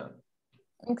student. Yeah.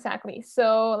 Exactly.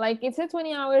 So like it's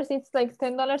 20 hours, it's like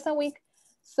 $10 a week.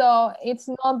 So it's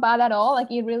not bad at all.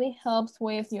 Like it really helps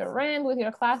with your rent, with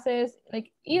your classes.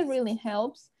 Like it really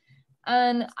helps.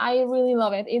 And I really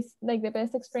love it. It's like the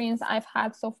best experience I've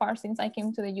had so far since I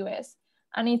came to the US.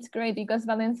 And it's great because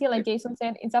Valencia, like Jason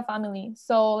said, it's a family.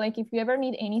 So like if you ever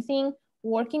need anything,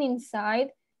 working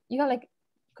inside, you have like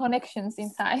connections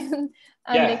inside and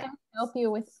they can help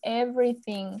you with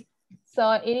everything.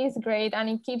 So it is great. And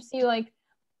it keeps you like,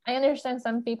 I understand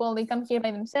some people, they come here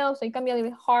by themselves. So it can be a little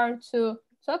bit hard to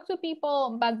talk to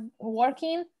people, but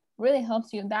working really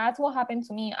helps you. That's what happened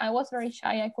to me. I was very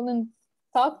shy. I couldn't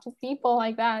talk to people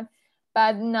like that.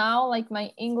 But now like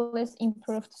my English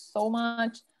improved so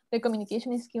much. The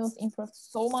communication skills improved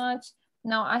so much.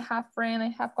 Now I have friends,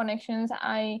 I have connections.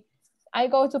 I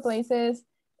go to places.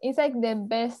 It's like the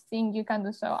best thing you can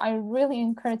do. So I really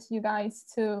encourage you guys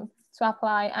to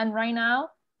apply. And right now,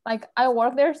 like I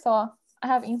work there, so I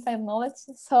have inside knowledge.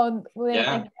 So like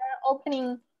they're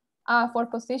opening for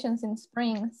positions in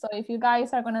spring. So if you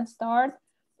guys are gonna start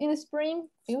in the spring,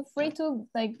 feel free to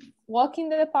like walk in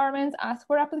the departments, ask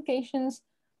for applications.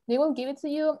 They will give it to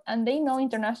you, and they know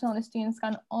international students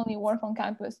can only work on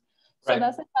campus. So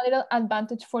that's like a little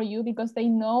advantage for you because they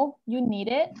know you need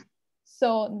it.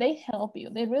 So they help you.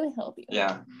 They really help you.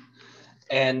 Yeah.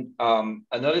 And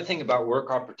another thing about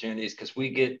work opportunities, because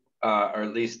we get, or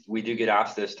at least we do get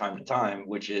asked this time to time,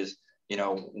 which is, you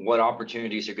know, what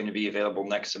opportunities are going to be available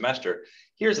next semester.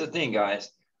 Here's the thing, guys.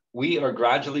 We are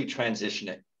gradually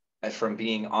transitioning from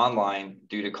being online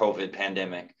due to COVID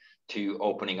pandemic to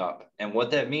opening up. And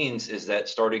what that means is that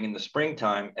starting in the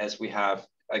springtime, as we have,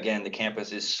 again, the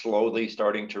campus is slowly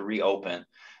starting to reopen.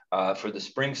 For the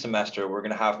spring semester, we're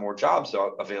going to have more jobs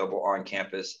available on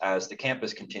campus as the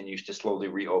campus continues to slowly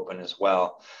reopen as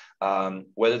well.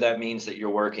 Whether that means that you're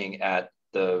working at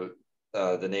the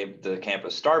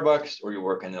campus Starbucks, or you're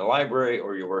working in the library,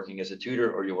 or you're working as a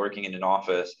tutor, or you're working in an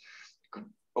office,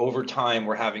 over time,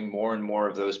 we're having more and more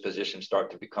of those positions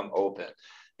start to become open.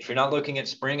 If you're not looking at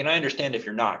spring, and I understand if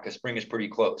you're not, because spring is pretty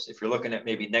close. If you're looking at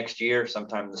maybe next year,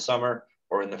 sometime in the summer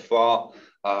or in the fall,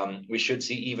 we should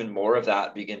see even more of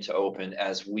that begin to open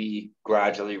as we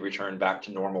gradually return back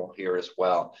to normal here as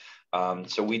well.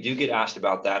 So we do get asked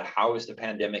about that. How is the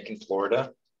pandemic in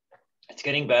Florida? It's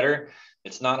getting better.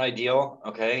 It's not ideal,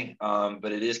 okay,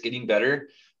 but it is getting better.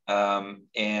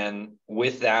 And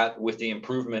with that, with the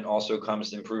improvement also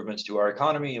comes improvements to our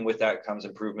economy, and with that comes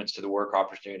improvements to the work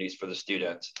opportunities for the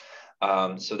students.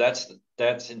 So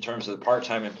that's in terms of the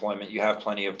part-time employment. You have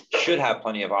should have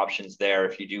plenty of options there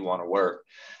if you do want to work.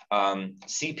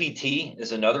 CPT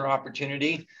is another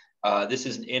opportunity. This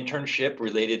is an internship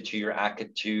related to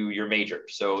your major.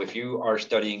 So if you are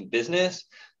studying business,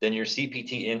 then your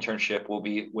CPT internship will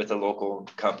be with a local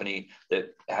company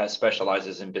that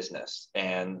specializes in business.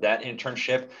 And that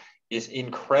internship is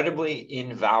incredibly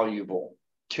invaluable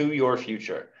to your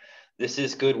future. This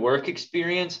is good work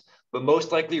experience, but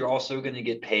most likely you're also going to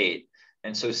get paid.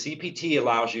 And so CPT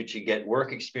allows you to get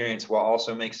work experience while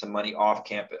also make some money off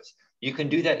campus. You can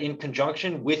do that in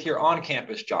conjunction with your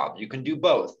on-campus job. You can do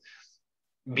both.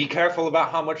 Be careful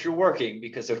about how much you're working,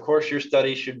 because of course your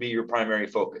studies should be your primary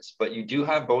focus, but you do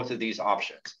have both of these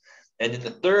options. And then the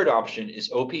third option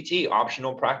is OPT,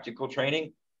 optional practical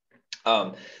training.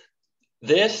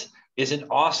 This is an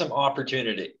awesome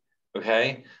opportunity,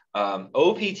 okay?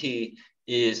 OPT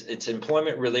it's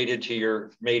employment related to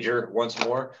your major once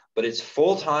more, but it's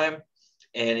full-time,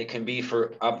 and it can be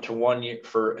for up to 1 year,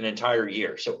 for an entire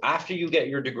year. So after you get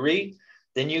your degree,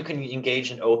 then you can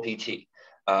engage in OPT.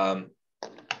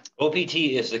 OPT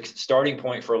is the starting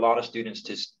point for a lot of students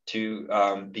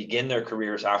to begin their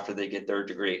careers after they get their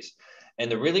degrees.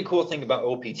 And the really cool thing about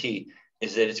OPT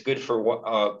is that it's good for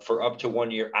up to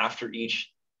 1 year after each,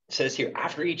 it says here,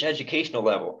 after each educational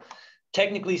level.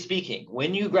 Technically speaking,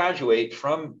 when you graduate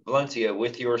from Valencia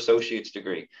with your associate's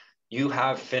degree, you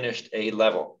have finished a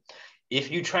level.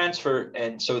 If you transfer,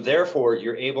 and so therefore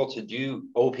you're able to do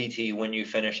OPT when you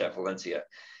finish at Valencia.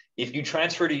 If you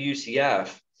transfer to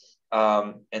UCF,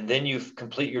 and then you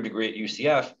complete your degree at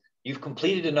UCF, you've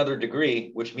completed another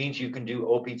degree, which means you can do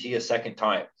OPT a second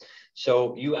time.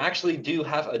 So you actually do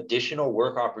have additional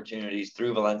work opportunities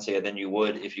through Valencia than you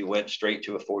would if you went straight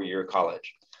to a 4-year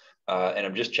college. And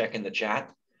I'm just checking the chat.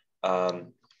 The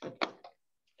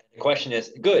question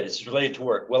is, good, it's related to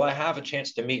work. Will I have a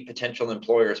chance to meet potential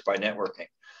employers by networking?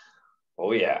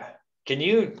 Oh yeah.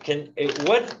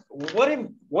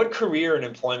 What career and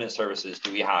employment services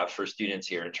do we have for students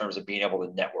here in terms of being able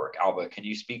to network? Alba, can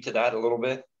you speak to that a little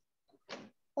bit?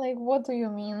 Like, what do you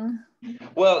mean?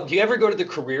 Well, do you ever go to the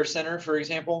Career Center, for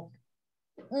example?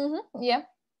 Mm-hmm. Yeah.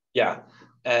 Yeah.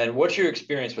 And what's your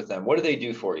experience with them? What do they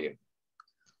do for you?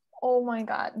 Oh my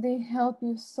God, they help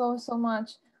you so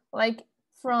much. Like,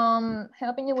 from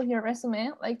helping you with your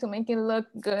resume, like to make it look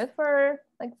good for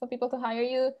people to hire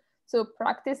you, to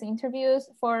practice interviews.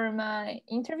 For my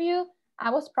interview, I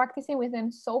was practicing with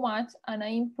them so much, and I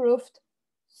improved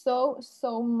so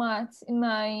much in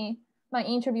my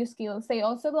interview skills. They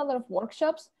also do a lot of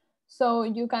workshops, so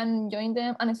you can join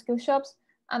them, and skill shops,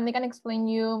 and they can explain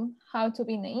you how to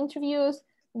be in the interviews.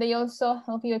 They also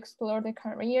help you explore the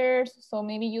careers. So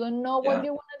maybe you don't know what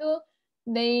you want to do.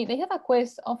 They have a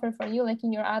quiz offer for you, like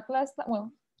in your Atlas,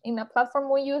 well, in a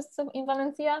platform we use in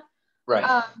Valencia.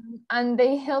 Right. And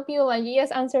they help you, like,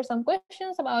 yes, answer some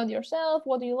questions about yourself.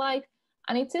 What do you like?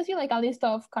 And it tells you like a list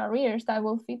of careers that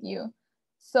will fit you.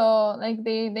 So like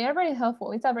they are very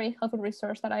helpful. It's a very helpful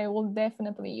resource that I will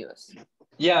definitely use.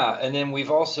 Yeah, and then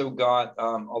we've also got,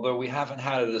 although we haven't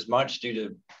had it as much due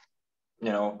to,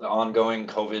 the ongoing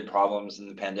COVID problems and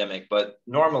the pandemic, but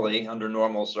normally under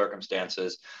normal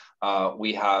circumstances,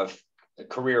 we have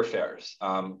career fairs.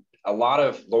 A lot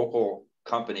of local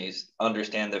companies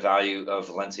understand the value of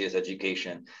Valencia's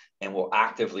education and will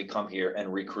actively come here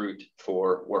and recruit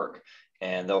for work.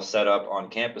 And they'll set up on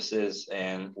campuses,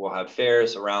 and we'll have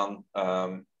fairs around,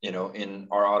 in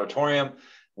our auditorium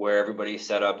where everybody's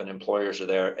set up and employers are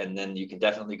there. And then you can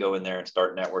definitely go in there and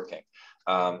start networking.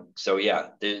 So yeah,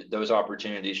 those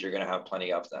opportunities, you're going to have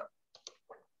plenty of them.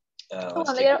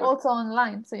 And they are also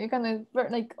online, so you can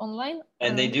like online.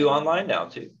 And they do online now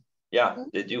too. Yeah,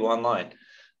 they do online.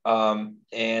 And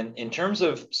in terms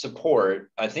of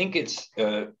support, I think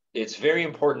it's very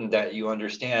important that you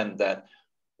understand that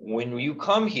when you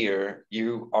come here,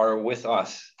 you are with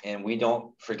us, and we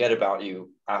don't forget about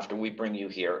you after we bring you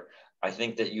here. I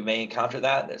think that you may encounter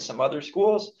that at some other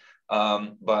schools,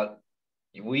 but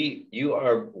you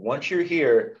are, once you're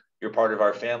here, you're part of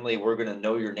our family. We're going to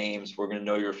know your names. We're going to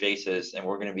know your faces, and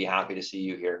we're going to be happy to see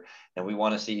you here. And we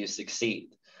want to see you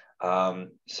succeed.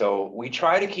 So we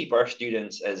try to keep our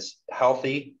students as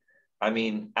healthy,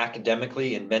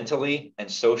 academically and mentally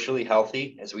and socially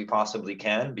healthy as we possibly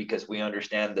can, because we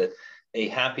understand that a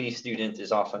happy student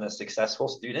is often a successful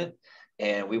student,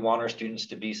 and we want our students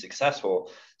to be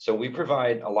successful. So we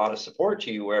provide a lot of support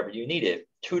to you wherever you need it.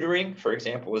 Tutoring, for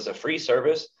example, is a free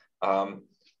service.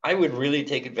 I would really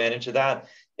take advantage of that.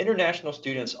 International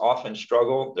students often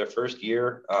struggle their first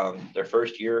year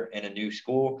in a new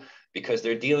school, because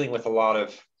they're dealing with a lot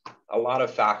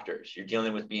of factors. You're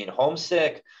dealing with being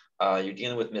homesick. You're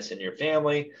dealing with missing your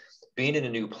family, being in a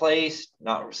new place,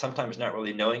 sometimes not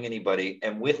really knowing anybody.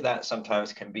 And with that,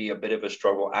 sometimes can be a bit of a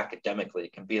struggle academically.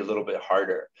 It can be a little bit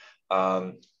harder.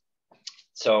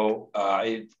 So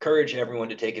I encourage everyone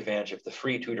to take advantage of the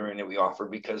free tutoring that we offer,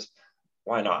 because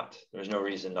why not? There's no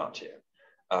reason not to.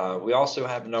 We also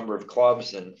have a number of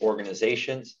clubs and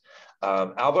organizations.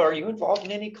 Alba, are you involved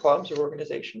in any clubs or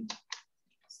organizations?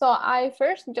 So I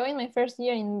first joined my first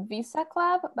year in Visa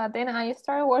Club, but then I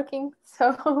started working.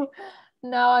 So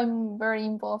Now I'm very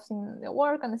involved in the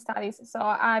work and the studies, so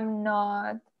I'm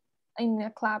not in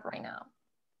a club right now.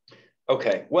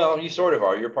 Okay, well, you sort of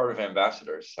are. You're part of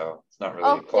ambassadors, so it's not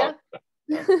really a club.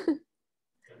 Yeah.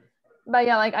 But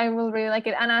yeah, like I will really like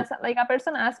it. And as like a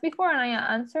person asked before, and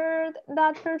I answered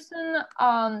that person,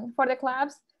 for the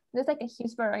clubs, there's like a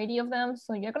huge variety of them.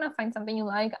 So you're gonna find something you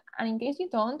like. And in case you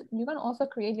don't, you can also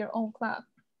create your own club.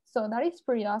 So that is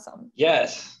pretty awesome.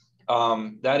 Yes,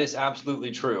 that is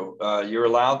absolutely true. You're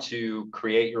allowed to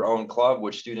create your own club,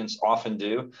 which students often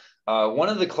do. One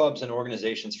of the clubs and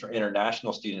organizations for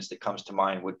international students that comes to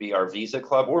mind would be our Visa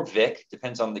Club, or VIC,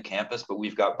 depends on the campus, but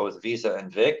we've got both Visa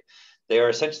and VIC. They are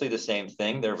essentially the same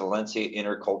thing. They're Valencia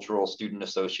Intercultural Student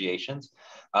Associations.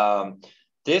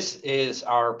 This is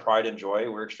our pride and joy.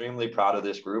 We're extremely proud of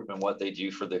this group and what they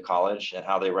do for the college and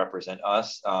how they represent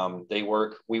us. We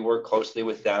work closely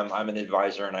with them. I'm an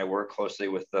advisor, and I work closely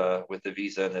with the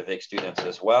Visa and the VIC students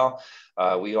as well.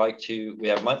 We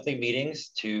have monthly meetings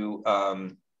to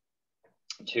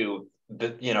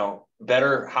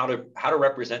better how to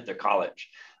represent the college.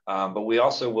 But we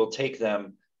also will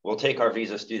we'll take our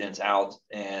Visa students out,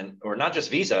 or not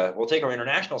just Visa, we'll take our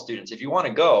international students. If you want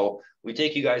to go, we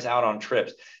take you guys out on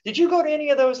trips. Did you go to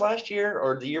any of those last year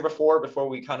or the year before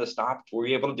we kind of stopped? Were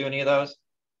you able to do any of those?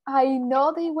 I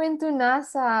know they went to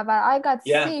NASA, but I got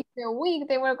sick the week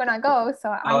they were gonna go,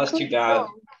 so that's too bad.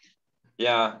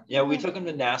 Yeah, we took them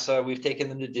to NASA. We've taken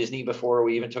them to Disney before.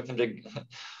 We even took them to,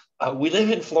 we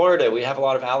live in Florida. We have a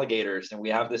lot of alligators, and we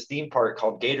have this theme park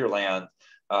called Gatorland,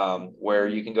 where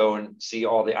you can go and see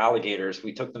all the alligators.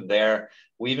 We took them there.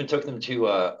 We even took them to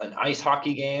an ice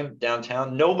hockey game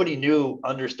downtown. Nobody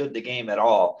understood the game at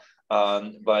all.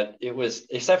 But it was,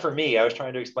 except for me, I was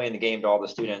trying to explain the game to all the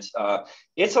students.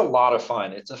 It's a lot of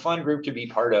fun. It's a fun group to be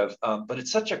part of, but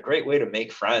it's such a great way to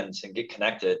make friends and get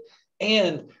connected.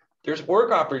 And there's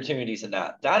work opportunities in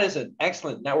that. That is an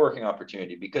excellent networking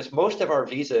opportunity because most of our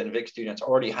Visa and VIC students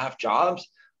already have jobs.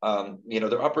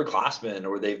 They're upperclassmen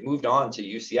or they've moved on to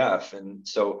UCF. And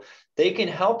so they can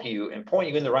help you and point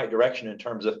you in the right direction in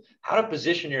terms of how to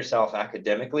position yourself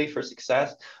academically for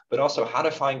success, but also how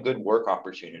to find good work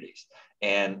opportunities.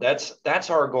 And that's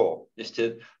our goal, is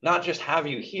to not just have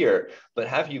you here, but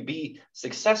have you be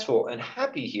successful and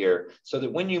happy here so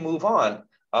that when you move on,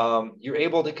 you're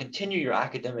able to continue your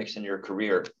academics and your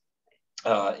career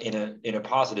in a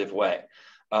positive way.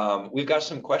 We've got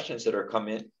some questions that are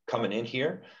coming in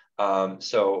here.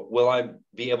 So will I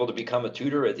be able to become a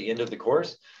tutor at the end of the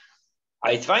course?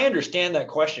 If I understand that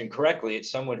question correctly, it's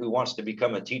someone who wants to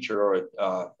become a teacher or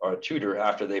a tutor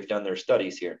after they've done their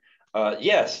studies here.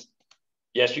 Yes,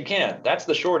 you can. That's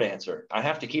the short answer. I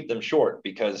have to keep them short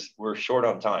because we're short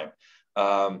on time.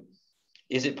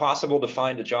 Is it possible to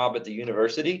find a job at the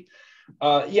university?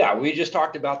 Yeah, we just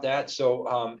talked about that.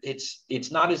 So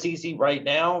it's not as easy right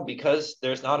now because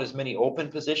there's not as many open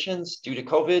positions due to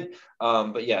COVID.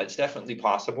 But yeah, it's definitely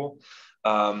possible.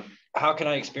 How can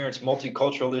I experience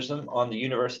multiculturalism on the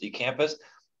university campus?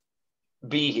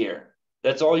 Be here.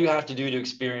 That's all you have to do to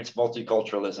experience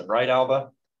multiculturalism, right,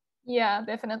 Alba? Yeah,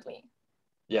 definitely.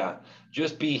 Yeah,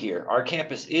 just be here. Our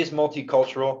campus is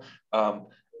multicultural.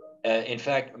 In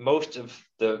fact,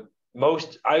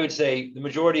 I would say the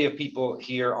majority of people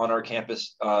here on our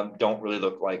campus don't really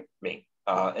look like me.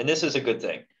 And this is a good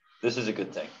thing.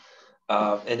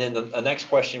 And then the next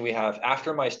question we have,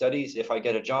 after my studies, if I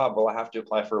get a job, will I have to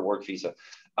apply for a work visa?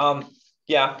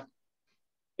 Yeah,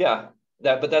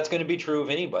 but that's going to be true of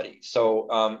anybody.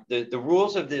 So the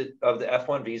rules of the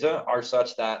F1 visa are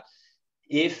such that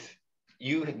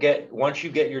once you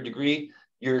get your degree,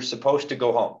 you're supposed to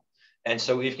go home. And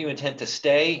so if you intend to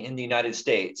stay in the United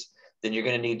States, then you're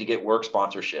going to need to get work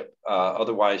sponsorship.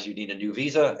 Otherwise, you need a new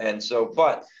visa. And so,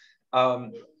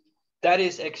 that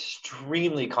is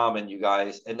extremely common, you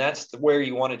guys. And that's where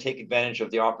you want to take advantage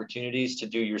of the opportunities to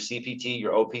do your CPT,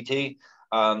 your OPT,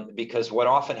 because what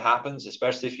often happens,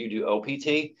 especially if you do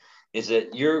OPT, is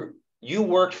that you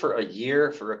worked for a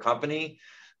year for a company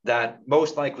that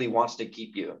most likely wants to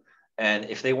keep you. And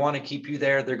if they want to keep you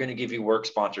there, they're going to give you work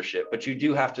sponsorship, but you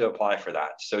do have to apply for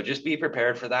that. So just be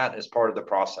prepared for that as part of the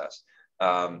process.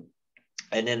 And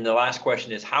then the last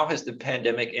question is, how has the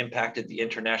pandemic impacted the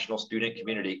international student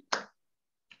community?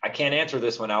 I can't answer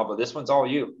this one, Alba. This one's all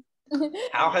you.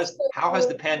 How has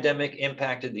the pandemic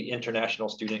impacted the international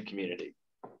student community?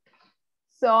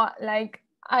 So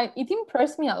it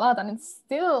impressed me a lot, and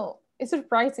it's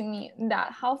surprising me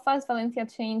that how fast Valencia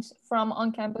changed from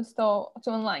on campus to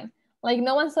online. Like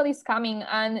no one saw this coming,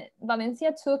 and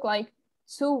Valencia took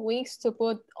 2 weeks to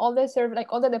put all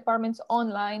the departments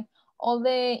online, all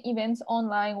the events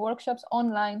online, workshops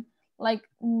online.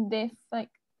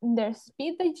 their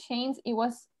speed they changed, it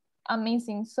was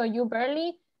amazing. So you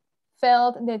barely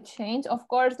felt the change. Of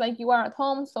course, like you are at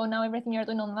home, so now everything you're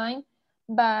doing online,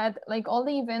 but like all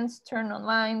the events turn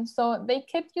online. So they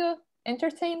kept you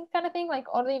entertained kind of thing, like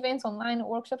all the events online,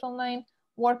 workshops online,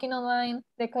 working online,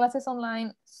 the classes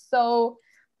online. So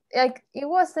like it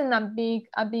wasn't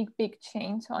a big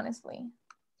change, honestly.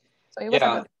 So it was a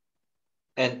good.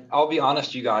 And I'll be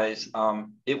honest, you guys,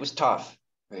 it was tough,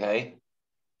 okay?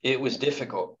 It was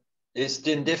difficult. It's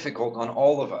been difficult on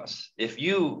all of us. If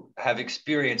you have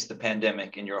experienced the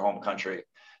pandemic in your home country,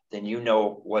 then you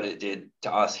know what it did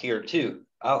to us here too.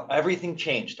 Everything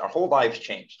changed. Our whole lives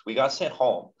changed. We got sent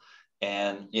home.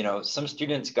 And, you know, some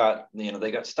students got, you know,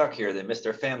 they got stuck here. They missed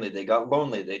their family. They got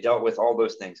lonely. They dealt with all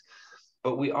those things.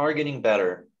 But we are getting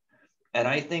better. And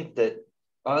I think that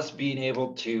us being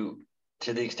able to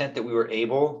the extent that we were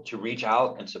able to reach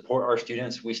out and support our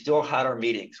students, we still had our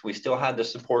meetings, we still had the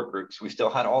support groups, we still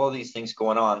had all of these things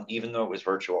going on, even though it was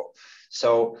virtual.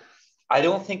 So I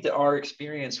don't think that our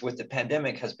experience with the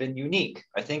pandemic has been unique.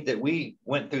 I think that we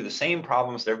went through the same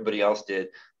problems that everybody else did,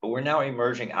 but we're now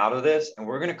emerging out of this, and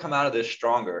we're going to come out of this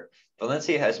stronger.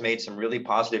 Valencia has made some really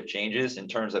positive changes in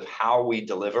terms of how we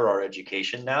deliver our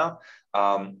education now,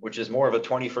 which is more of a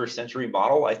 21st century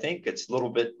model. I think it's a little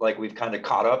bit like we've kind of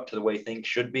caught up to the way things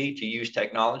should be to use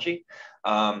technology.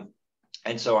 And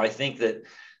so I think that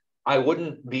I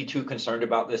wouldn't be too concerned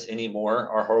about this anymore.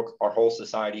 Our whole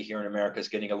society here in America is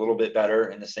getting a little bit better,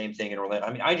 and the same thing in Orlando.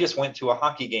 I mean, I just went to a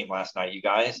hockey game last night, you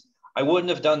guys. I wouldn't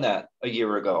have done that a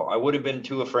year ago. I would have been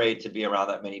too afraid to be around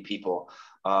that many people.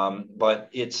 But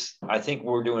I think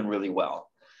we're doing really well.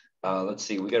 Let's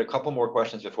see, we got a couple more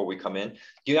questions before we come in.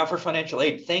 Do you offer financial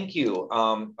aid? Thank you.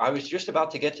 I was just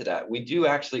about to get to that. We do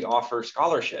actually offer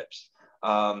scholarships.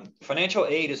 Financial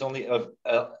aid is only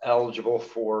eligible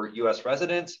for US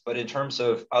residents, but in terms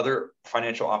of other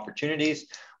financial opportunities,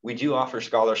 we do offer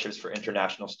scholarships for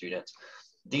international students.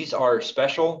 These are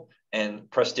special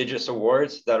and prestigious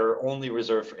awards that are only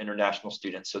reserved for international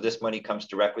students. So this money comes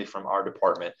directly from our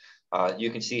department. You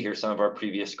can see here some of our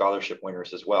previous scholarship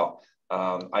winners as well.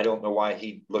 I don't know why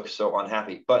he looks so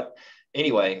unhappy, but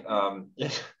anyway,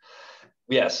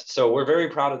 yes, so we're very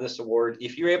proud of this award.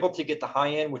 If you're able to get the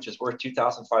high end, which is worth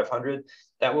 $2,500,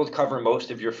 that will cover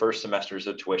most of your first semesters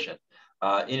of tuition.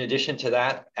 In addition to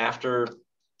that, after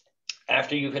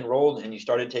you've enrolled and you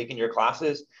started taking your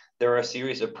classes, there are a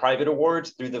series of private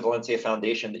awards through the Valencia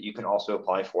Foundation that you can also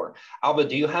apply for. Alba,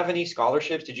 do you have any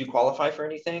scholarships? Did you qualify for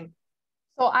anything?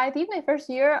 So I did my first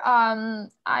year.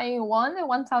 I won the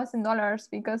 $1,000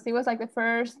 because it was like the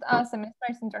first semester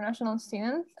as international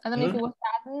student. I don't know if it was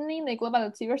that the Global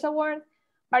Achievers Award,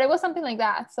 but it was something like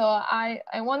that. So I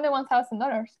won the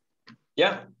 $1,000.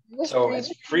 Yeah. So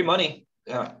it's free money.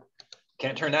 Yeah.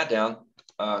 Can't turn that down.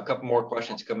 A couple more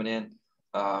questions coming in.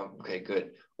 Okay,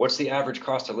 good. What's the average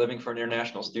cost of living for an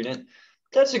international student?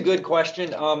 That's a good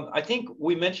question. I think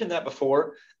we mentioned that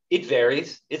before. It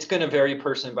varies. It's going to vary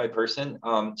person by person.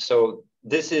 So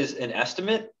this is an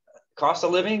estimate cost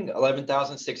of living,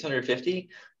 $11,650,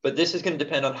 but this is going to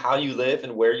depend on how you live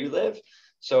and where you live.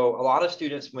 So a lot of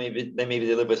students, maybe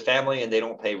they live with family and they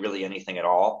don't pay really anything at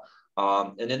all.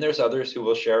 And then there's others who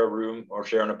will share a room or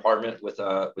share an apartment with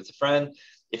a friend.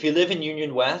 If you live in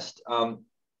Union West,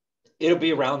 it'll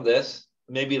be around this,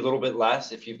 maybe a little bit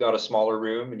less if you've got a smaller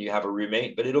room and you have a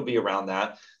roommate, but it'll be around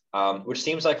that, which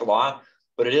seems like a lot,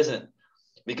 but it isn't.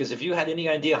 Because if you had any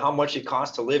idea how much it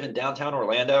costs to live in downtown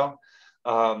Orlando,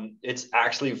 it's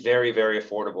actually very, very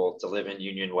affordable to live in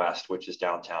Union West, which is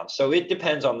downtown. So it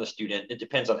depends on the student. It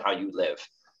depends on how you live.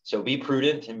 So be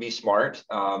prudent and be smart.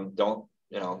 Don't,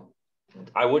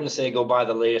 I wouldn't say go buy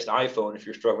the latest iPhone if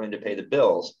you're struggling to pay the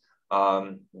bills.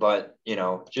 But,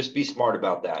 just be smart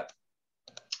about that.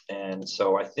 And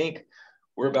so I think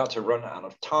we're about to run out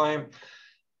of time.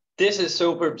 This is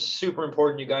super, super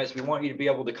important, you guys. We want you to be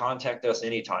able to contact us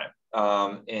anytime.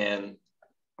 And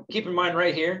keep in mind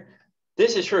right here,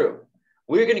 this is true.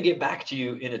 We're going to get back to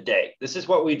you in a day. This is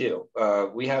what we do.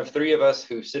 We have 3 of us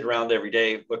who sit around every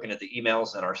day looking at the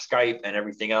emails and our Skype and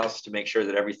everything else to make sure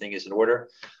that everything is in order.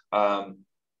 And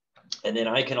then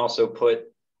I can also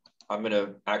I'm going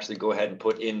to actually go ahead and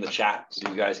put in the chat so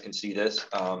you guys can see this.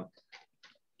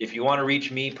 If you want to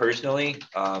reach me personally,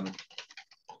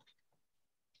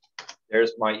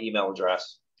 there's my email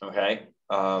address, okay?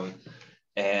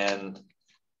 And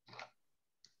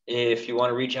if you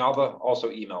want to reach Alba, also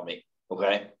email me,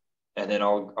 okay? And then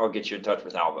I'll get you in touch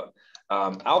with Alba.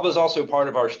 Alba is also part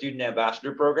of our student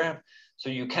ambassador program,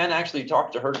 so you can actually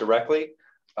talk to her directly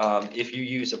if you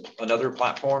use another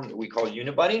platform that we call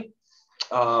Unibuddy.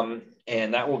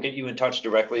 and that will get you in touch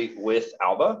directly with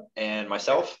Alba and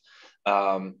myself.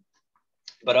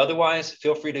 But otherwise,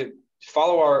 feel free to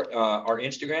follow our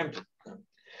Instagram.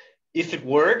 If it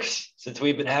works, since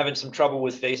we've been having some trouble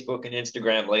with Facebook and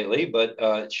Instagram lately, but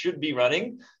it should be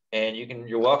running, and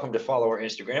you're welcome to follow our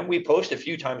Instagram. We post a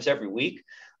few times every week.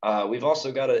 We've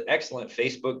also got an excellent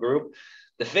Facebook group.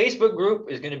 The Facebook group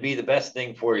is going to be the best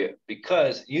thing for you,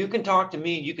 because you can talk to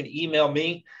me, you can email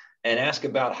me and ask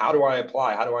about how do I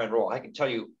apply, how do I enroll. I can tell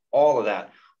you all of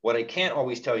that. What I can't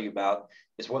always tell you about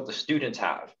is what the students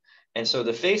have. And so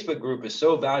the Facebook group is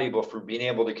so valuable for being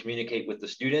able to communicate with the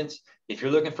students. If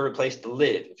you're looking for a place to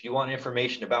live, if you want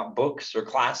information about books or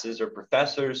classes or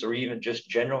professors, or even just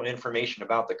general information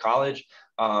about the college,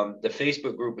 the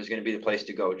Facebook group is going to be the place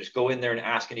to go. Just go in there and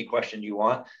ask any question you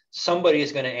want. Somebody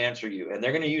is going to answer you, and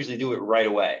they're going to usually do it right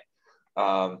away.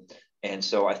 And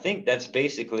so I think that's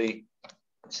basically,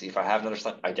 let's see if I have another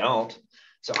slide. I don't.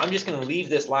 So I'm just going to leave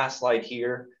this last slide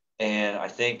here, and I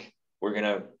think we're going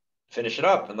to finish it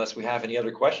up unless we have any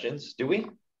other questions. Do we?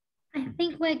 I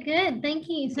think we're good. Thank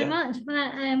you so much for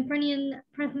that brilliant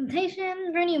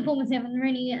presentation. Really informative and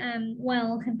really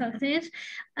well conducted.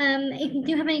 If you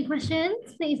do have any questions,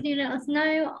 please do let us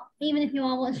know. Even if you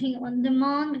are watching on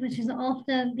demand, which is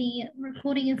after the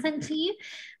recording is sent to you,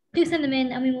 do send them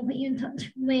in and we will put you in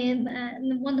touch with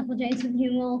the wonderful Jason,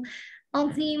 who will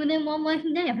answer you within one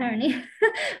working day, apparently,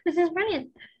 which is brilliant.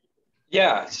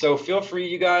 Yeah, so feel free,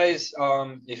 you guys,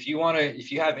 if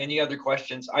you have any other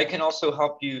questions, I can also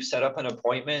help you set up an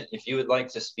appointment. If you would like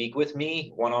to speak with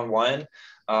me one-on-one,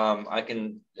 I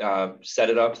can set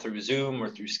it up through Zoom or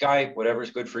through Skype,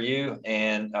 whatever's good for you.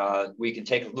 And we can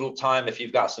take a little time if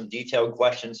you've got some detailed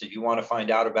questions that you want to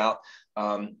find out about.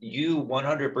 You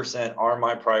 100% are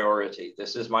my priority.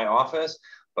 This is my office,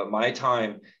 but my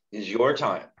time is your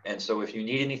time. And so if you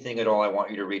need anything at all, I want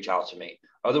you to reach out to me.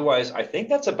 Otherwise, I think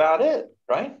that's about it,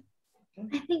 right?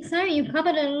 I think so. You've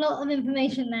covered a lot of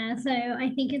information there. So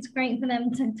I think it's great for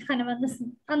them to kind of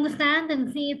understand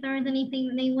and see if there is anything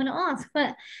that they want to ask.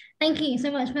 But thank you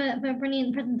so much for a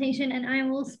brilliant presentation. And I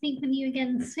will speak with you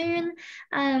again soon.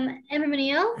 Everybody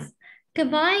else,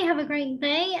 goodbye. Have a great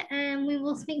day. And we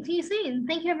will speak to you soon.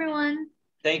 Thank you, everyone.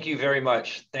 Thank you very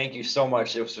much. Thank you so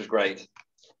much. This was great.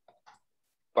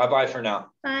 Bye-bye for now.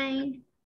 Bye.